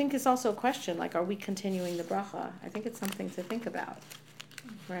 I think it's also a question, like, are we continuing the bracha? I think it's something to think about,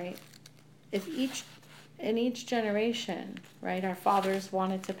 right? If in each generation, right, our fathers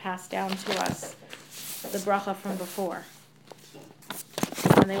wanted to pass down to us the bracha from before.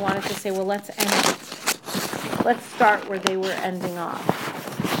 And they wanted to say, well, let's start where they were ending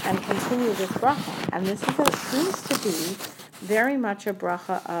off and continue this bracha. And this seems to be very much a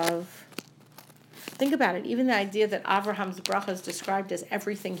bracha of, think about it, even the idea that Abraham's bracha is described as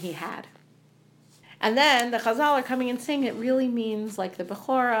everything he had. And then the Chazal are coming and saying it really means like the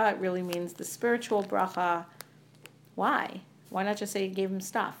Bechorah, it really means the spiritual bracha. Why? Why not just say he gave him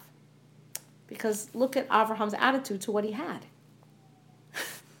stuff? Because look at Abraham's attitude to what he had.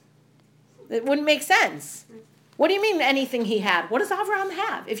 It wouldn't make sense. What do you mean anything he had? What does Abraham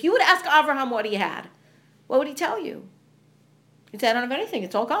have? If you would ask Abraham what he had, what would he tell you? He'd say, I don't have anything.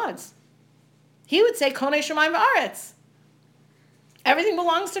 It's all God's. He would say, Konei Shamayim Va'aretz. Everything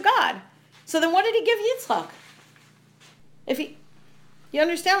belongs to God. So then what did he give Yitzchak? You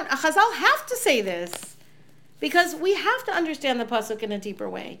understand? Chazal have to say this because we have to understand the pasuk in a deeper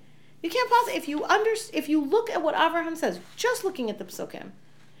way. You can't possibly, if you look at what Avraham says, just looking at the pasukim,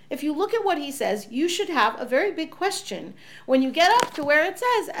 if you look at what he says, you should have a very big question when you get up to where it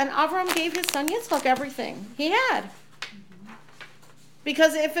says, and Avraham gave his son Yitzchak everything he had.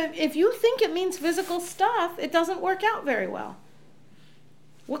 Because if you think it means physical stuff, it doesn't work out very well.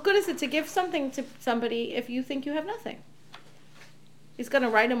 What good is it to give something to somebody if you think you have nothing? He's going to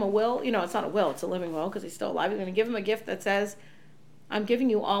write him a will. It's not a will, it's a living will because he's still alive. He's going to give him a gift that says, I'm giving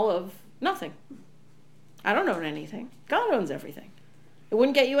you all of nothing. I don't own anything. God owns everything. It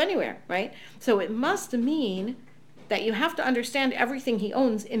wouldn't get you anywhere, right? So it must mean that you have to understand everything he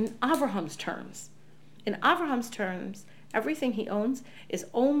owns in Abraham's terms. In Abraham's terms, everything he owns is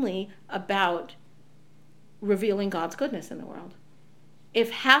only about revealing God's goodness in the world.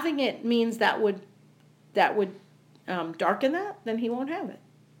 If having it means that would darken that, then he won't have it.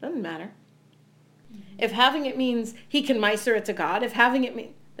 Doesn't matter. If having it means he can meiser it to God,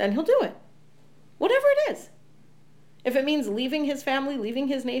 then he'll do it. Whatever it is. If it means leaving his family, leaving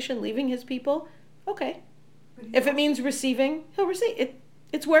his nation, leaving his people, okay. If it means receiving, he'll receive it.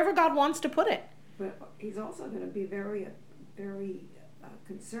 It's wherever God wants to put it. But he's also going to be very, very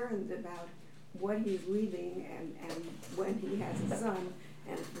concerned about what he's leaving and when he has a son,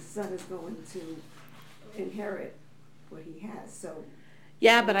 and if the son is going to inherit what he has. So.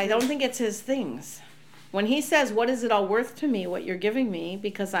 Yeah, but I don't think it's his things. When he says, what is it all worth to me, what you're giving me,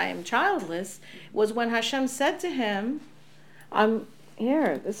 because I am childless, was when Hashem said to him,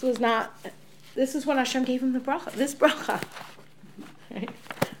 this is when Hashem gave him the bracha, this bracha. Right?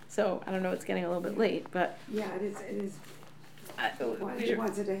 So, I don't know, it's getting a little bit late, but. Yeah, it is. He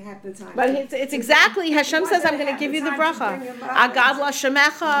wants it to have the time. But it's exactly, Hashem says, I'm going to give you the bracha. Agad la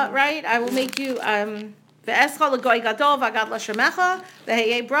shemecha, right? I will make you, ve'escha l'goy gadol, v'agad la shemecha,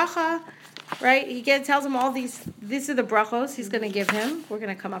 v'heyei bracha. Right? He tells him all these are the brachos he's going to give him. We're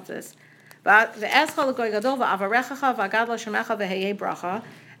going to come up to this. And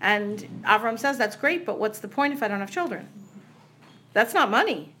Avram says, that's great, but what's the point if I don't have children? That's not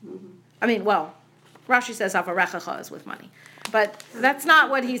money. I mean, well, Rashi says avarechacha is with money. But that's not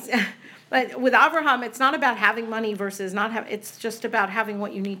what he's... But with Avraham, it's not about having money versus not having... It's just about having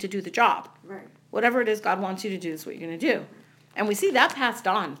what you need to do the job. Right. Whatever it is God wants you to do is what you're going to do. And we see that passed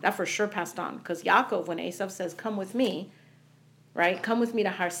on. That for sure passed on. Because Yaakov, when Esav says, come with me, right? Come with me to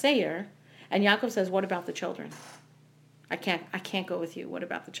Har Seir. And Yaakov says, what about the children? I can't go with you. What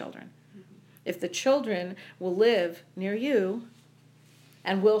about the children? Mm-hmm. If the children will live near you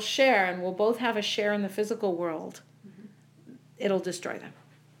and we'll share and we'll both have a share in the physical world, it'll destroy them.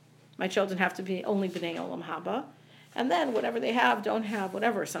 My children have to be only B'nai Olam Haba. And then whatever they have, don't have,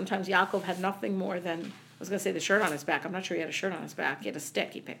 whatever. Sometimes Yaakov had nothing more than... I was going to say the shirt on his back. I'm not sure he had a shirt on his back. He had a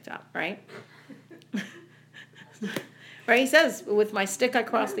stick he picked up, right? Right? He says, with my stick I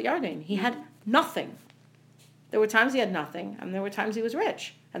crossed the Yarden. He had nothing. There were times he had nothing, and there were times he was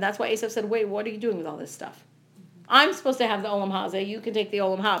rich. And that's why Esav said, wait, what are you doing with all this stuff? I'm supposed to have the Olam Hazeh. You can take the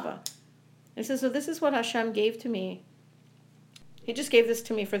Olam Haba. And he says, so this is what Hashem gave to me. He just gave this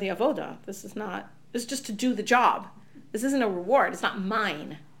to me for the avodah. This is just to do the job. This isn't a reward. It's not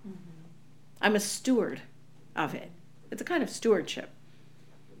mine. I'm a steward of it. It's a kind of stewardship.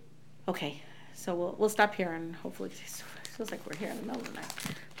 Okay, so we'll stop here and hopefully it feels like we're here in the middle of the night.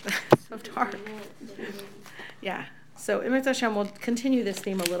 It's so dark. Yeah. So Imrit Hashem, we'll continue this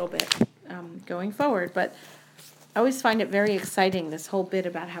theme a little bit going forward, but I always find it very exciting, this whole bit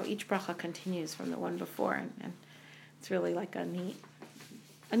about how each bracha continues from the one before, and it's really like a neat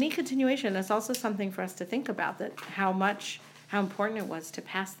continuation. It's also something for us to think about, that how important it was to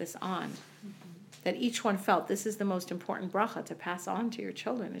pass this on. That each one felt this is the most important bracha to pass on to your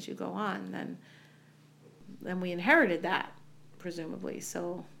children as you go on. Then we inherited that, presumably.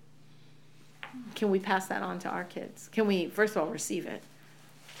 So can we pass that on to our kids? Can we, first of all, receive it?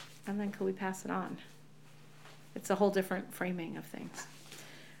 And then can we pass it on? It's a whole different framing of things.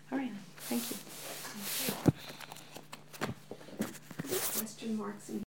 All right. Thank you. Question marks in